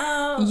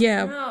 Oh,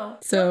 yeah. No.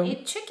 So don't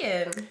eat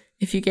chicken.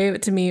 If you gave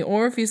it to me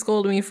or if you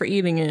scolded me for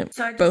eating it,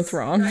 both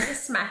wrong. I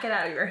just smack it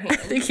out of your hand. I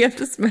think you have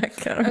to smack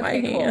it out of my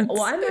hands.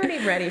 Well, I'm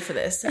already ready for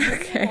this.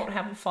 Okay. We won't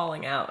have a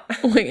falling out.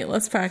 Wait,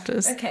 let's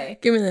practice. Okay.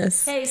 Give me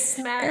this. Hey,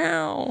 smack.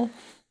 Ow.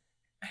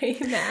 Are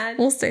you mad?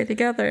 We'll stay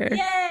together.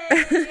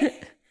 Yay!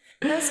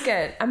 That's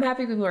good. I'm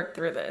happy we worked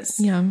through this.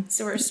 Yeah.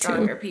 So we're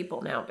stronger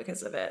people now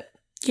because of it.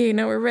 Yeah,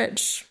 now we're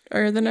rich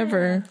than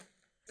ever.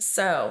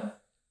 So,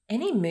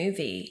 any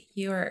movie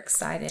you are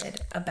excited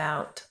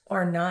about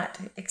or not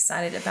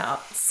excited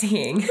about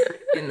seeing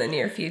in the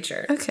near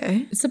future?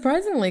 Okay.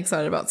 Surprisingly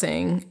excited about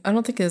seeing, I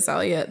don't think it's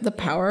out yet, the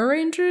Power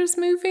Rangers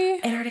movie.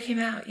 It already came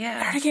out, yeah.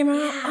 It already came out?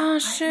 Yeah, oh,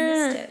 shit.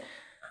 I missed it.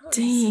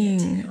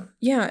 Dang.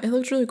 Yeah, it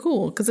looked really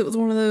cool because it was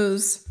one of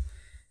those,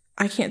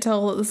 I can't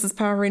tell that this is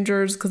Power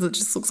Rangers because it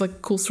just looks like a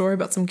cool story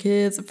about some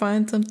kids that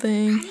find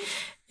something. Right.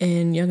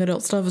 And young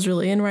adult stuff is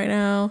really in right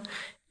now.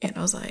 And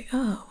I was like,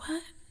 oh,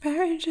 what?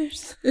 Power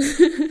Rangers.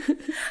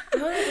 I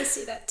wanted to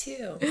see that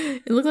too.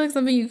 It looked like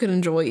something you could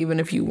enjoy even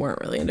if you weren't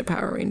really into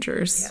Power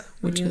Rangers. Yeah.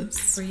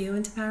 Were you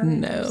into Power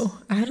Rangers? No.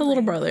 I had a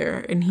little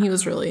brother and he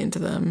was really into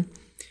them.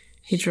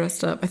 He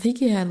dressed up. I think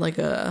he had like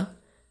a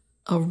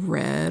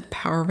red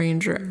Power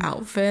Ranger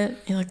outfit.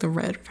 He liked the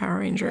red Power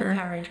Ranger.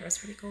 The Power Ranger was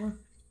pretty cool.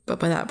 But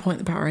by that point,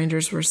 the Power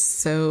Rangers were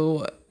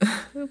so,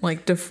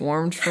 like,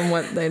 deformed from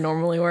what they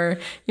normally were.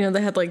 You know,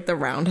 they had, like, the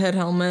round head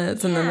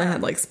helmets, and then they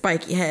had, like,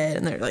 spiky head,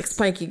 and they're, like,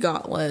 spiky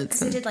gauntlets.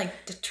 They did,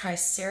 like, the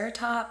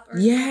Triceratop.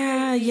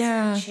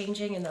 Yeah.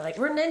 Changing, and they're like,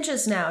 we're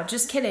ninjas now.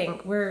 Just kidding.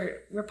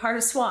 We're part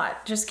of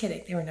SWAT. Just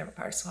kidding. They were never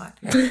part of SWAT.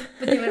 But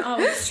they would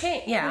always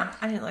change. Yeah,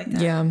 I didn't like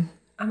that. Yeah.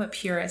 I'm a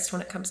purist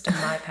when it comes to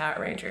my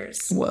Power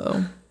Rangers.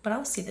 Whoa. But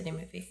I'll see the new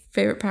movie.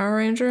 Favorite Power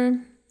Ranger?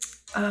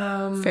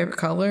 Favorite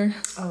color?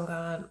 Oh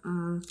God.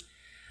 I'm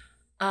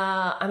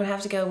gonna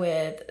have to go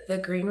with the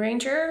Green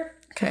Ranger.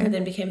 Okay. Who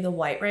then became the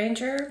White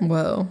Ranger.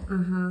 Whoa.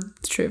 Mm-hmm.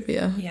 It's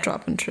trivia. Yeah.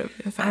 Dropping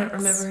trivia facts. I don't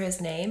remember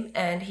his name,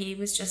 and he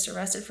was just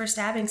arrested for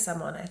stabbing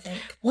someone, I think.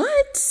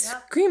 What?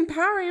 Yep. Green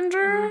Power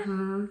Ranger?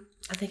 Mm-hmm.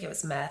 I think it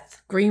was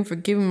meth. Green for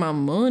giving my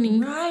money.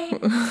 Right.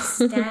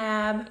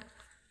 Stab.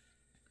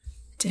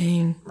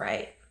 Dang.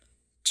 Right.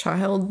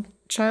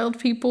 Child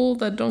people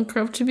that don't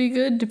grow up to be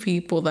good to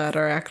people that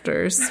are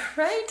actors.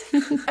 Right?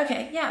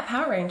 Okay, yeah,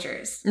 Power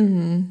Rangers.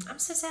 Mm-hmm. I'm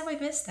so sad we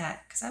missed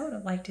that because I would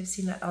have liked to have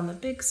seen that on the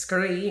big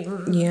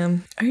screen. Yeah.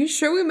 Are you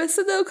sure we missed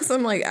it though? Because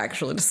I'm like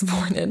actually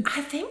disappointed.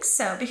 I think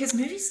so because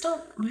movies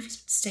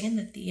stay in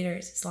the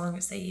theaters as long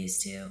as they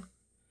used to.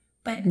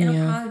 But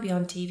it'll probably be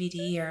on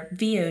DVD or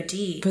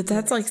VOD. But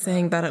that's like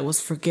saying that it was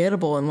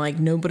forgettable and like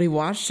nobody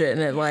watched it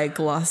and it like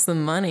lost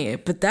them money.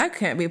 But that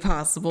can't be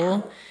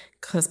possible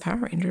because Power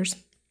Rangers.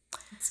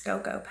 Let's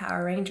go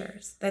Power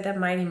Rangers. They're the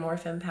Mighty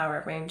Morphin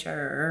Power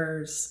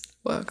Rangers.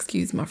 Well,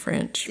 excuse my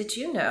French. Did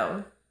you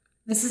know,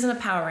 this isn't a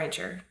Power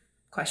Ranger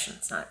question,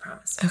 it's not a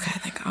promise. Okay,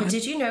 thank God. But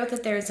did you know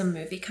that there's a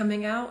movie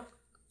coming out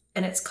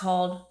and it's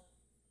called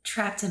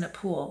Trapped in a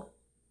Pool?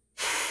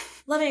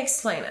 Let me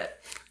explain it.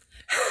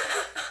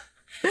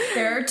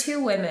 There are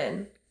two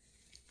women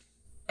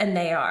and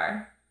they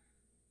are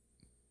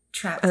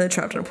trapped. And they're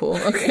trapped in a pool.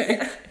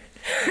 Okay.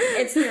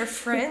 It's their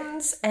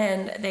friends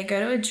and they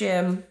go to a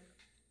gym.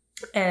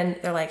 And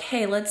they're like,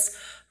 hey, let's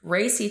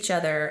race each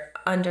other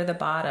under the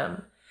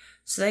bottom.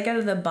 So they go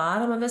to the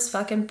bottom of this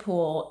fucking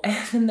pool,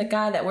 and then the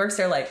guy that works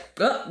there like,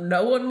 oh,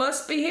 no one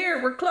must be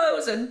here. We're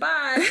closing.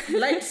 Bye.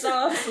 Lights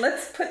off.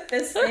 Let's put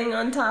this thing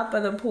on top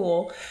of the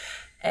pool.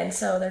 And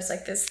so there's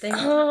like this thing.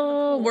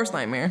 Oh, worst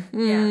nightmare.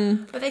 Yeah.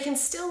 But they can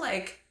still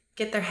like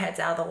get their heads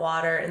out of the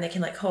water, and they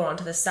can like hold on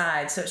to the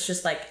side. So it's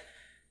just like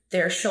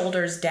their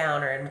shoulders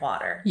down are in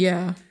water.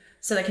 Yeah.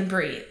 So they can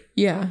breathe.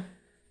 Yeah.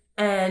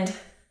 And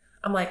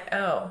I'm like,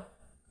 oh,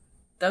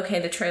 okay,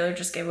 the trailer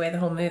just gave away the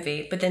whole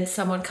movie. But then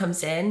someone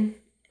comes in,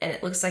 and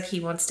it looks like he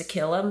wants to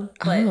kill him.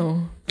 But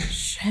oh,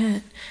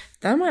 shit.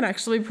 That might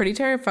actually be pretty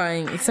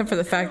terrifying, except for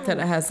the fact that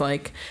it has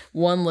like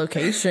one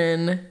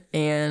location.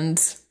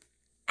 And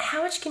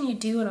how much can you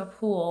do in a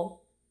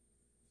pool?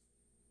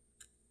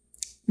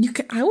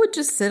 I would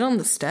just sit on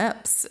the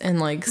steps and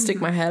like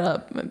stick my head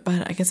up.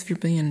 But I guess if you're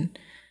being...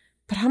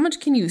 But how much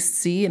can you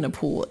see in a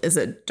pool? Is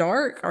it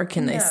dark, or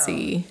can they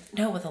see?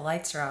 No, with the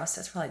lights are off, so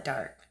it's probably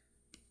dark.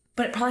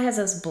 But it probably has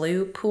those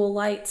blue pool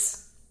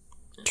lights.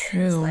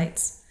 True. Those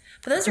lights.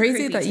 But those crazy are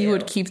creepy that too. You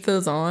would keep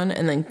those on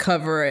and then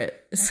cover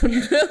it. So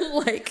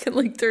like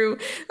through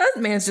that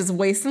man's just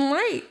wasting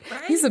light.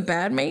 Right? He's a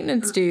bad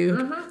maintenance dude.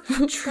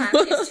 Mm-hmm.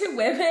 Trapping these two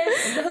women.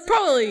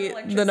 Probably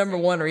the number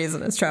one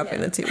reason is trapping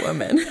the two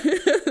women.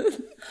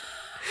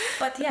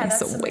 But yeah,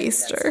 that's a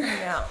waster.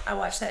 I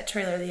watched that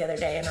trailer the other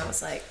day and I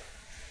was like,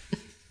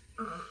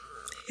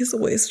 he's a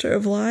waster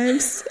of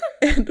lives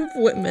and of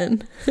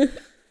women.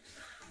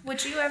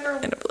 Would you ever...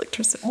 And of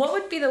electricity. What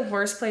would be the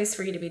worst place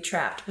for you to be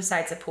trapped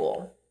besides a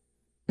pool?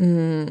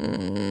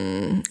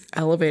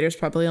 Elevators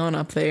probably on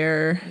up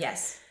there.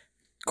 Yes.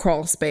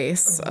 Crawl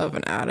space of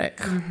an attic.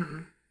 Mm-hmm.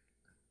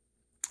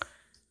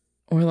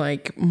 Or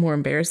like, more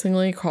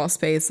embarrassingly, crawl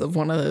space of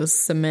one of those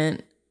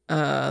cement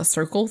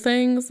circle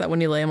things that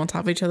when you lay them on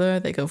top of each other,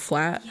 they go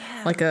flat.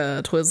 Yeah. Like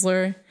a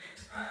Twizzler.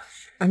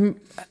 I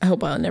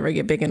hope I'll never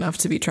get big enough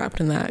to be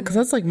trapped in that, because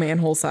that's like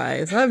manhole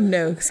size. I have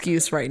no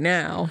excuse right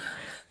now.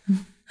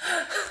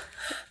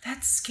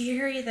 That's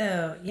scary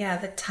though. Yeah,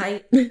 the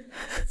tight and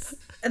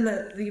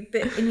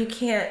and you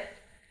can't.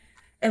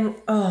 And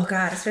oh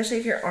god, especially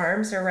if your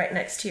arms are right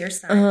next to your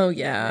side. Oh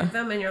yeah.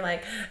 Them and you're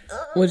like,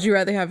 oh. Would you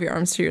rather have your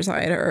arms to your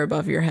side or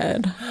above your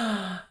head?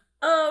 Oh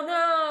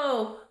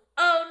no!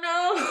 Oh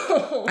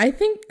no! I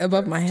think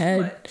above my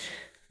head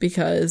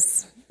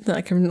because then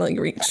I can like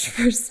reach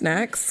for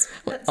snacks.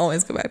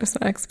 Always go back to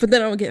snacks, but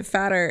then I'll get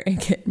fatter and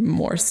get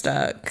more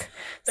stuck.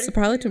 So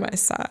probably to my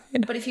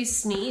side. But if you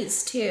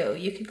sneeze too,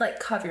 you could like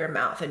cover your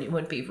mouth and you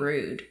wouldn't be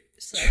rude.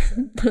 So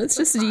but it's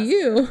just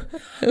you.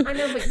 I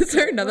know, but is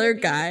there another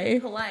guy?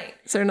 Polite.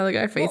 Is there another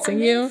guy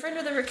facing you? Friend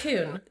of the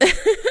raccoon.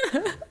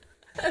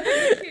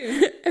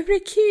 A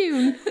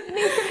raccoon.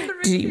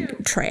 You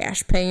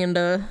trash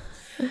panda.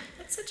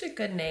 That's such a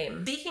good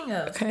name. Speaking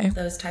of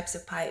those types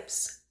of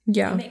pipes,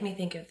 yeah, they make me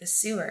think of the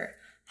sewer.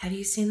 Have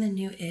you seen the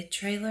new It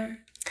trailer?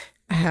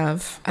 I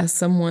have, as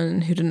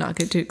someone who did not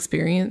get to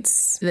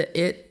experience the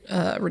It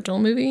original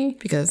movie,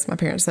 because my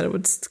parents said it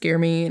would scare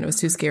me and it was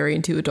too scary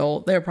and too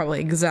adult. They're probably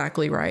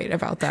exactly right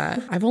about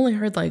that. I've only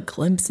heard like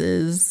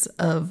glimpses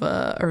of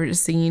or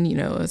seen,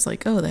 it's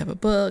like, oh, they have a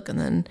book, and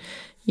then,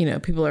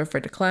 people are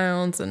afraid of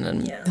clowns, and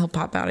then they'll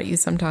pop out at you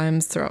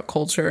sometimes throughout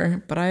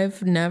culture. But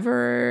I've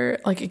never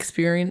like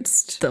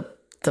experienced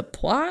the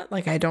plot.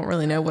 Like, I don't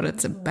really know what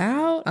it's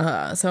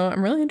about. So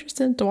I'm really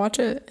interested to watch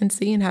it and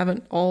see and have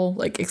it all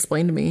like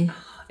explained to me.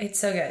 It's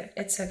so good.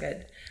 It's so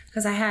good.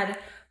 Because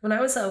when I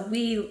was a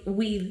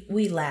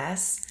wee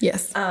lass.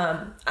 Yes.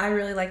 I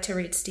really like to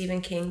read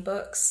Stephen King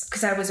books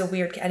because I was a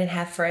weird kid. I didn't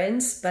have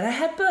friends, but I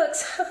had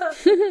books.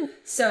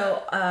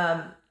 So,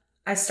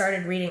 I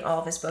started reading all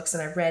of his books,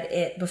 and I read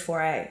It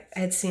before I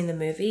had seen the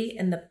movie.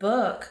 And the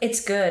book, it's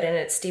good, and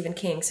it's Stephen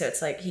King, so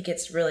it's like he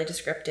gets really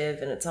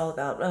descriptive, and it's all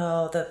about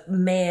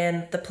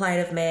the plight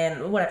of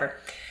man, whatever.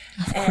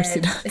 Of course he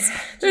does.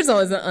 There's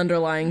always an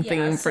underlying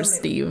theme for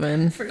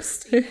Stephen. For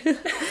Stephen.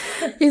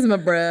 He's my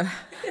bro.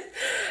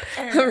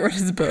 I haven't read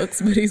his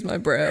books, but he's my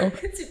bro.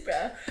 It's your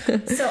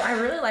bro. So I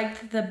really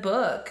liked the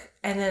book,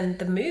 and then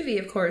the movie,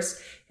 of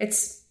course,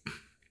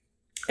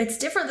 it's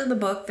different than the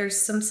book. There's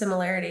some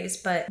similarities,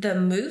 but the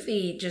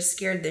movie just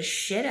scared the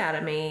shit out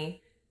of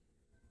me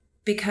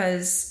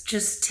because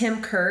just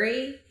Tim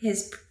Curry,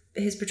 his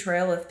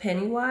portrayal of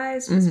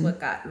Pennywise was what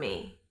got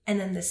me. And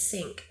then the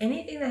sink.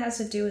 Anything that has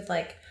to do with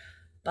like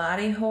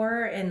body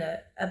horror in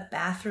a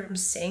bathroom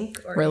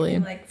sink or really?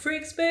 Like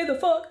freaks me the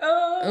fuck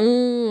out.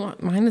 Ooh,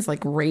 mine is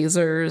like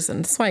razors,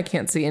 and that's why I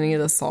can't see any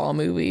of the Saw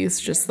movies.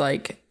 Just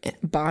like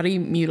body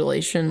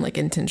mutilation, like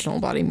intentional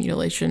body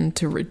mutilation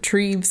to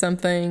retrieve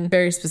something.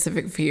 Very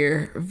specific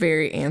fear,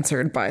 very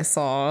answered by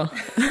Saw.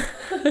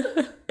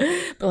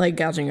 But like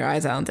gouging your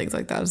eyes out and things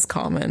like that is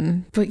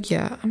common. But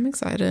yeah, I'm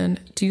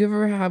excited. Do you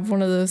ever have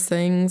one of those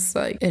things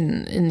like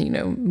in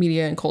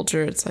media and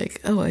culture? It's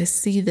like, oh, I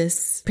see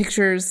this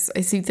pictures,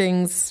 I see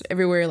things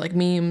everywhere like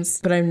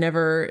memes, but I've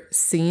never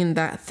seen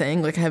that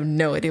thing. Like I have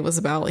no idea what it's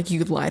about. Like you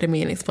could lie to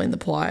me and explain the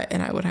plot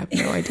and I would have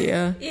no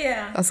idea.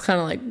 Yeah. That's kind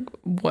of like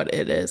what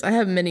it is. I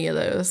have many of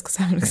those because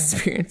I haven't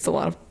experienced a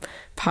lot of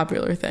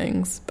popular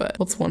things. But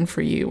what's one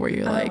for you where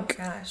you're like,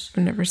 gosh,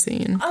 I've never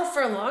seen? Oh,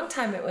 for a long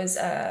time it was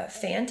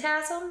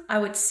Phantasm. I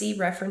would see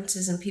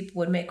references and people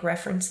would make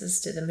references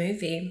to the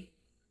movie.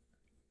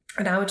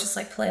 And I would just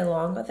like play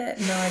along with it.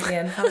 No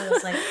idea. And I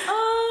was like,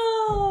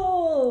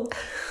 oh,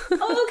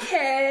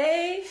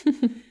 okay.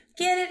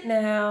 Get it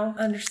now.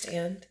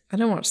 Understand. I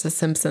didn't watch The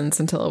Simpsons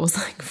until I was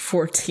like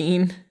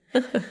 14.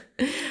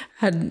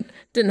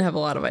 Didn't have a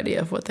lot of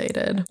idea of what they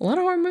did. A lot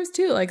of horror movies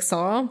too, like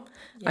Saw.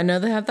 Yes. I know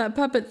they have that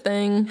puppet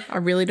thing. I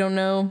really don't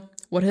know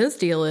what his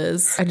deal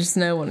is. I just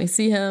know when I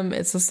see him,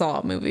 it's the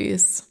Saw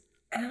movies.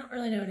 I don't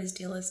really know what his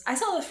deal is. I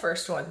saw the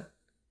first one,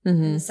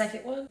 and the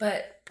second one,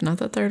 but not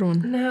the third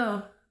one.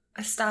 No,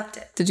 I stopped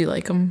it. Did you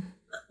like them?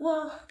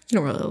 Well, you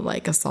don't really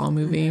like a Saw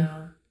movie.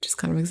 No. Just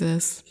kind of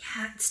exists.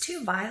 Yeah, it's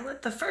too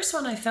violent. The first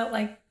one, I felt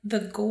like the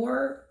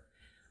gore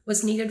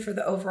was needed for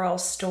the overall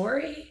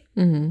story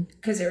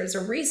because there was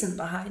a reason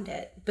behind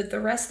it. But the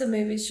rest of the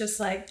movie is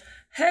just like,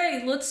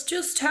 hey, let's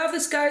just have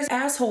this guy's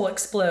asshole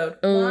explode.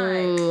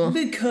 Why?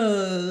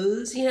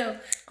 Because, you know.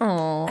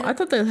 Oh, I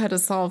thought they had to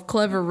solve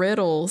clever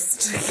riddles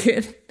to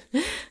get.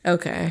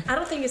 Okay. I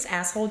don't think his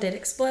asshole did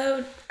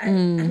explode. I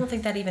don't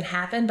think that even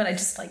happened, but I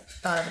just like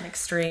thought of an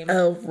extreme.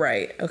 Oh,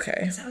 right.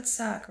 Okay. That would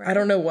suck, right? I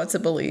don't know what to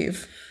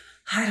believe.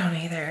 I don't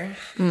either.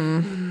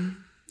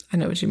 I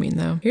know what you mean,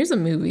 though. Here's a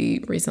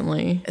movie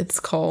recently. It's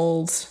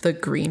called The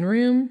Green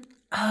Room.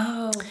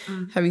 Oh.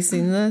 Have you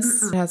seen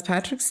this? It has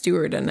Patrick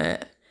Stewart in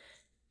it.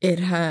 It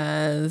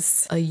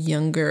has a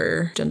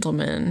younger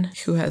gentleman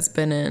who has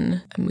been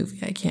in a movie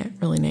I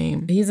can't really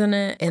name. He's in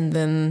it. And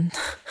then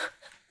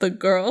the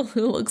girl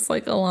who looks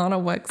like Alana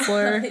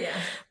Wexler,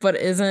 but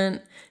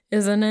isn't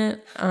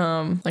it?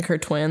 Like her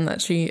twin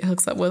that she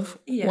hooks up with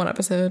one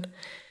episode.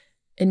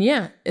 And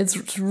yeah,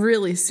 it's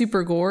really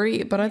super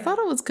gory, but I thought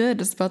it was good.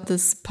 It's about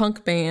this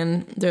punk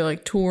band. They're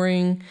like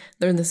touring.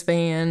 They're in this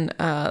van.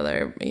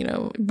 They're,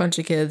 a bunch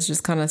of kids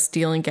just kind of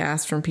stealing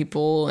gas from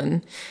people.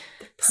 And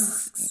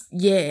punks.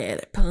 Yeah,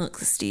 they're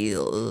punks,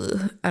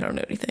 steal. I don't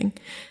know anything.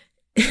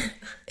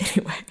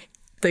 Anyway,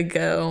 they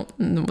go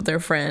with their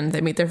friend.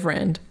 They meet their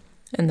friend.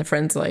 And the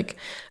friend's like,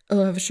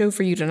 oh, I have a show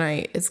for you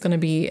tonight. It's going to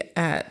be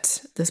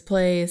at this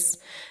place.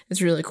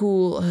 It's really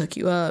cool. I'll hook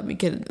you up. You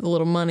get a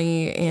little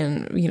money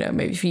and,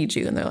 maybe feed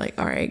you. And they're like,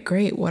 all right,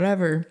 great,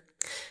 whatever.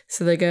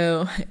 So they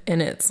go,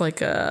 and it's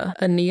like a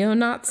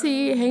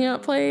neo-Nazi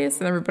hangout place,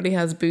 and everybody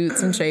has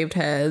boots and shaved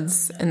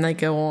heads, and they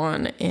go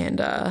on, and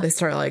they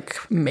start, like,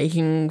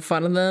 making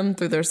fun of them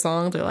through their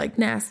song. They're like,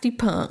 nasty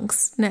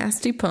punks,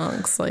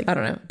 like, I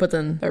don't know, but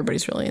then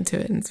everybody's really into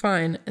it, and it's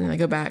fine, and they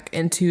go back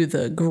into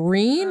the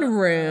green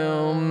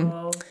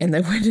room, and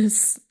they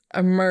witness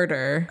a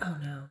murder. Oh,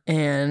 no.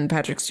 And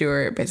Patrick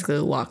Stewart basically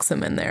locks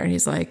them in there, and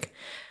he's like,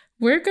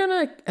 we're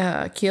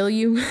gonna kill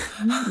you.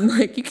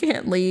 Like, you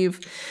can't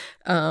leave.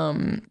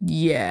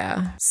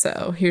 Yeah.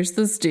 So here's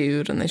this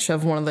dude, and they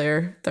shove one of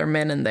their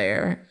men in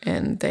there,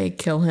 and they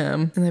kill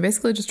him, and they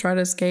basically just try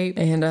to escape.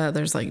 And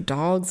there's like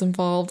dogs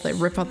involved. They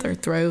rip out their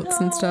throats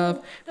and stuff.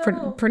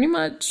 Pretty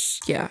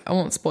much. Yeah. I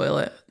won't spoil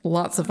it.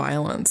 Lots of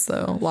violence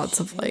though. Lots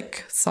of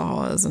like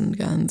saws and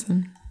guns.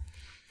 And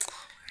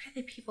where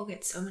do the people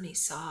get so many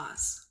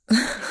saws?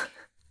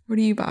 Where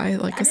do you buy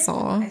like a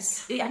saw? I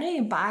don't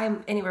even buy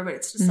them anywhere, but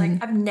it's just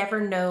like I've never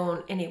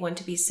known anyone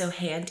to be so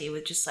handy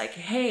with just like,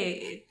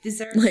 hey, is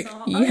there a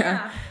saw? Yeah. Oh,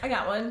 yeah, I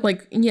got one.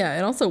 Like, yeah,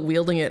 and also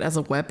wielding it as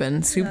a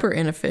weapon, super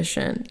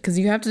inefficient because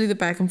you have to do the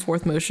back and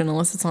forth motion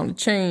unless it's on a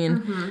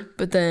chain,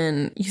 but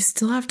then you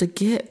still have to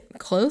get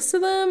close to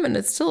them, and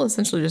it's still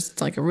essentially just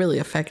like a really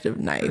effective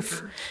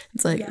knife.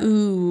 It's like,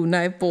 ooh,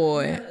 knife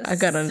boy, yes. I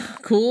got a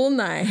cool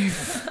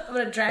knife. I'm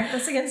gonna drag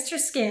this against your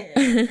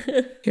skin.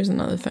 Here's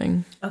another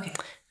thing. Okay.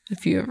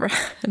 If you ever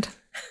had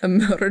a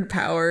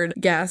motor-powered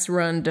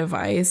gas-run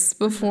device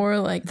before,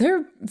 like,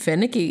 they're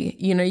finicky.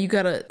 You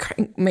gotta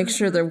make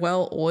sure they're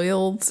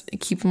well-oiled,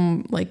 keep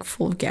them, like,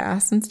 full of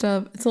gas and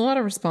stuff. It's a lot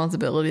of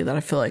responsibility that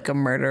I feel like a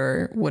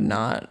murderer would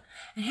not.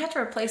 And you have to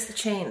replace the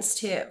chains,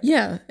 too.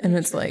 Yeah, and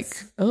it's like,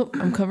 oh,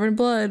 I'm covered in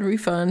blood,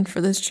 refund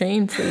for this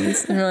chain,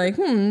 please. And you're like,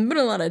 been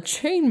a lot of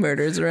chain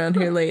murders around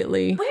here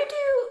lately.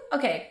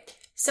 Okay.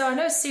 So I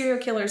know serial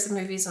killers in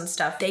movies and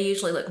stuff, they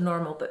usually look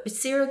normal, but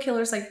serial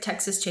killers like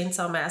Texas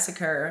Chainsaw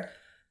Massacre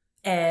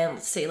and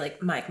let's say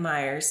like Mike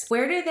Myers,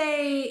 where do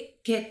they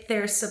get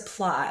their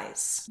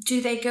supplies? Do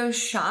they go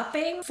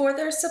shopping for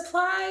their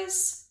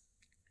supplies?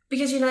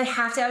 Because, they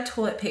have to have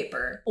toilet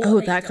paper. Oh,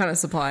 that kind of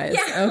supplies.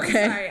 Yeah.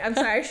 Okay. I'm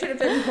sorry. I should have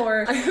been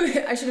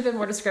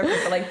more descriptive,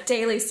 but like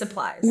daily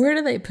supplies. Where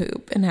do they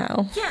poop and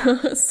how? Yeah.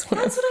 That's what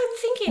I'm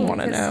thinking. I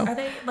want to know. Are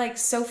they like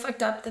so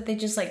fucked up that they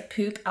just like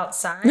poop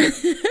outside?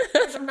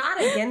 Because I'm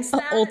not against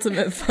that.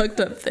 Ultimate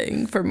fucked up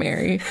thing for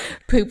Mary.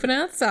 Pooping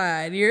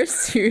outside. You're a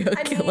serial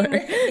killer.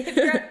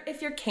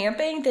 If you're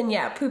camping, then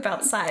yeah, poop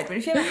outside. But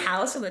if you have a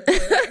house with a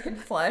toilet that can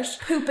flush,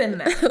 poop in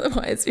there.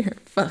 Otherwise, you're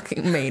a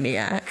fucking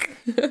maniac.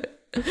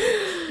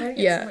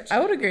 Yeah, I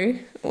would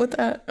agree with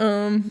that.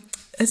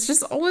 It's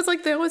just always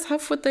like they always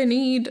have what they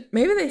need.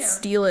 Maybe they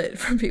steal it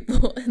from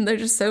people and they're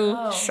just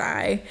so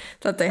shy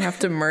that they have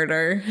to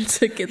murder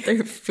to get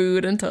their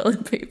food and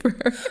toilet paper.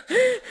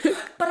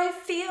 But I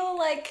feel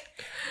like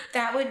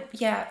that would,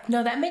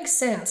 that makes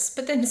sense.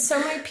 But then so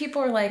many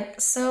people are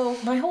like, so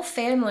my whole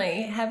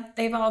family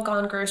they've all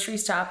gone grocery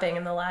shopping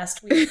in the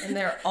last week and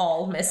they're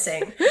all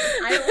missing.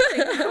 I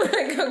don't think I want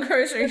to go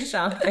grocery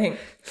shopping.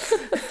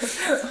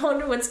 I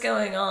wonder what's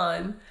going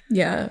on.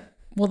 Yeah.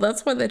 Well,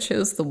 that's why they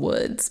chose the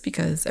woods,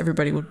 because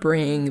everybody would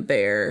bring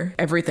their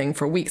everything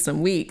for weeks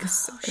and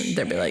weeks. And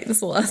they'd be like,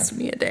 this will last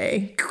me a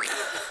day.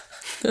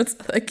 That's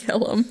how they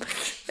kill them.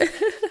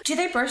 Do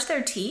they brush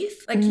their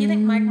teeth? Like, do you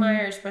think Mike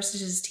Myers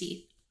brushes his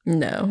teeth?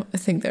 No, I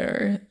think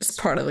it's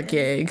part of the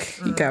gig.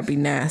 You gotta be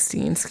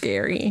nasty and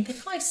scary. They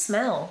probably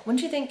smell.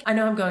 Wouldn't you think? I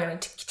know I'm going on a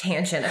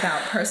tangent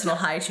about personal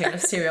hygiene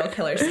of serial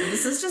killers.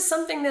 This is just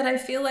something that I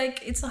feel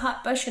like it's a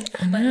hot button.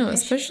 I know,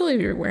 especially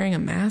if you're wearing a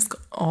mask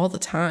all the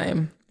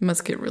time. You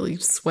must get really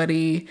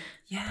sweaty.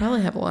 Yeah.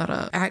 Probably have a lot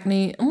of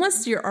acne.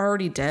 Unless you're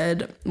already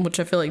dead, which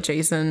I feel like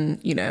Jason,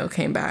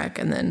 came back,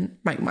 and then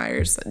Mike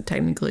Myers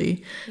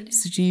technically.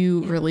 So do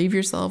you relieve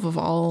yourself of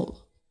all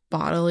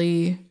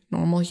bodily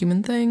normal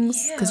human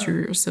things because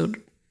you're so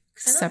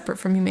separate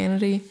from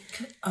humanity?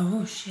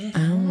 Oh shit!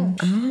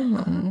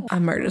 I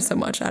murder so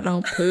much I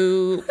don't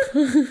poop.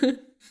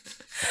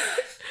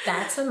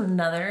 That's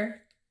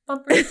another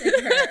bumper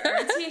sticker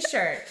or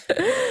t-shirt.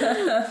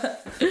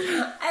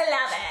 I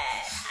love it.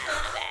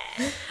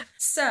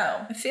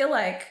 So I feel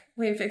like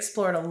we've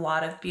explored a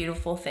lot of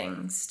beautiful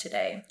things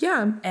today.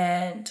 Yeah.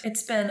 And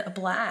it's been a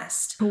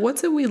blast. What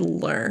did we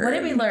learn? What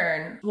did we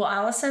learn? Well,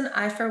 Allison,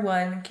 I for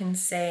one can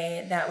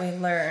say that we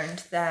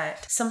learned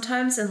that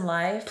sometimes in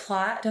life,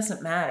 plot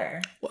doesn't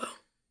matter. Whoa.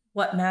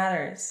 What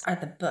matters are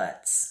the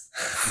buts.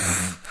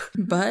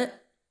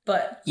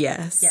 But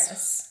yes.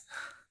 Yes.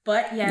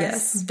 But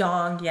yes.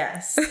 Dong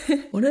yes.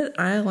 What did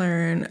I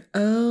learn?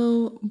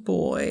 Oh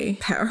boy.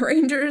 Power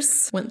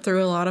Rangers went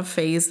through a lot of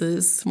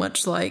phases,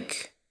 much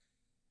like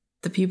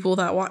the people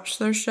that watched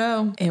their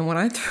show. And when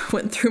I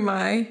went through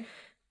my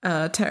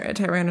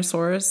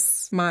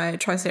Tyrannosaurus, my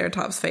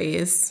Triceratops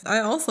phase, I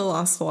also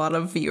lost a lot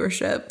of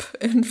viewership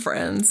and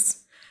friends.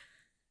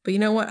 But you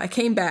know what? I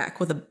came back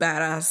with a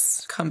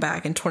badass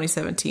comeback in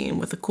 2017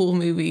 with a cool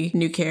movie,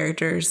 new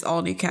characters,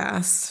 all new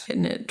cast,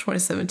 hitting it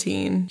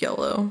 2017,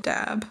 yellow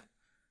dab.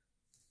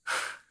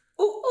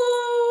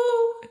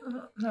 Ooh.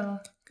 No.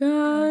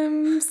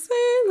 I'm